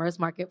e-commerce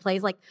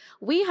marketplace. Like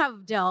we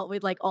have dealt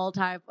with like all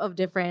type of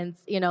different,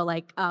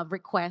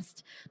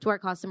 requests to our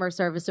customer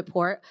service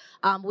support.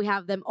 We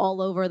have them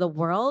all over the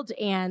world,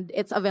 and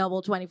it's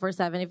available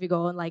 24/7 if you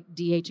go on like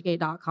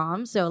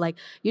dhgate.com. So like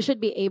you should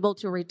be able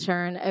to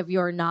return if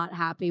you're not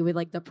happy with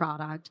like the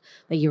product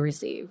that you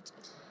received.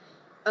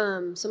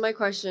 So my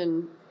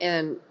question,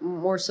 and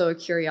more so a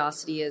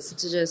curiosity, is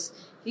to just,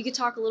 if you could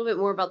talk a little bit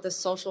more about the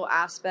social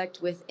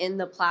aspect within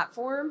the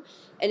platform,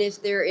 and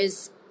if there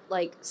is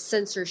like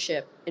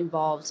censorship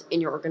involved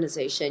in your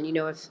organization. You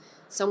know, if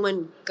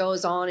someone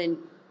goes on and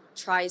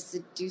tries to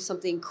do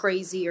something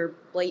crazy or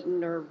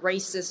blatant or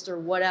racist or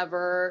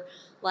whatever,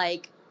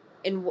 like,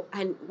 in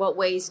what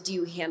ways do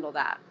you handle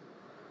that?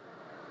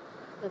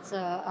 That's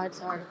a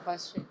hard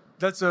question.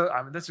 That's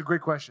a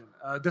great question.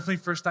 Definitely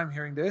first time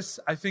hearing this.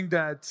 I think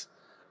that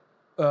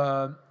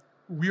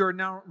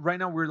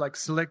we're like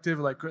selective,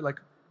 like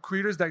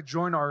creators that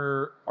join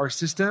our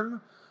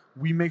system.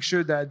 We make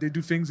sure that they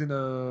do things in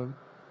a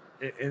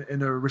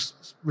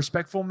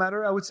respectful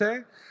manner, I would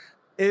say.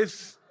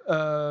 If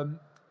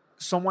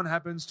someone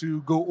happens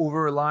to go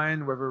over a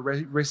line, whether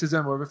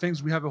racism or other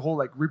things, we have a whole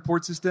like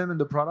report system in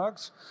the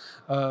product,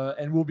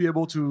 and we'll be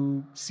able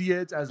to see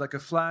it as like a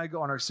flag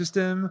on our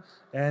system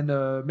and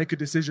make a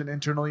decision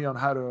internally on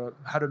how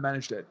to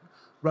manage it.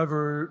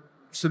 Rather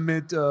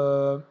submit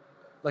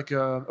like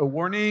a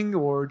warning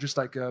or just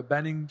like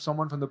banning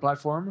someone from the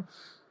platform.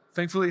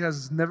 Thankfully, it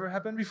has never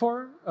happened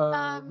before.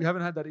 We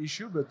haven't had that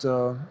issue, but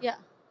Yeah.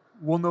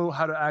 we'll know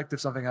how to act if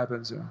something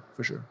happens. Yeah,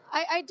 for sure.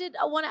 I did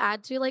want to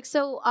add to like,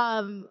 so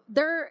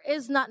there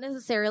is not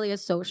necessarily a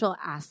social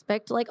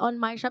aspect like on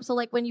My Shop. So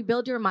like when you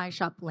build your My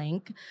Shop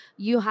link,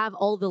 you have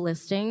all the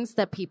listings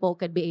that people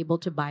could be able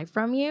to buy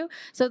from you.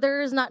 So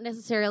there is not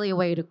necessarily a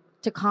way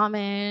to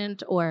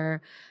comment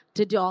or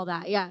to do all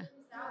that. Yeah.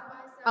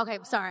 Okay,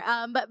 sorry.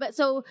 But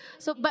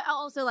but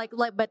also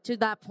but to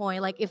that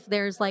point, like if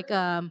there's like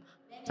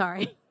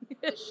sorry.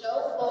 The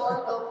show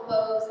floor will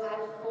close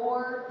at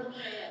 4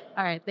 p.m.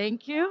 All right,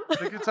 thank you.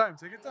 Take your time.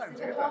 Take your time.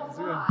 Take your time. It's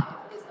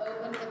good. Is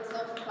open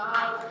until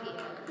 5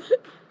 p.m.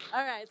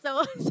 All right,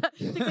 so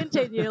to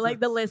continue, like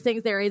the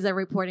listings, there is a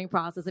reporting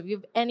process. If you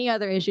have any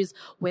other issues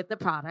with the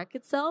product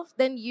itself,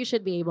 then we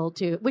should be able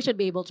to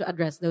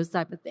address those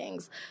type of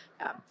things.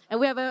 And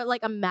we have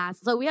a mass.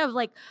 So we have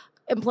like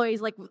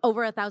employees, like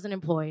over 1,000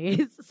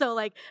 employees. So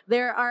like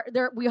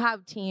we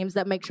have teams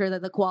that make sure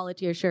that the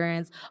quality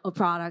assurance of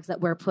products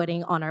that we're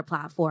putting on our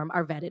platform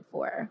are vetted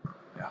for.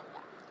 Yeah.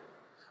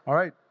 All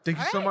right. Thank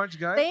you so much,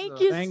 guys. Thank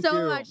you Thank so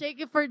you. much. Thank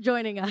you for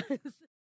joining us.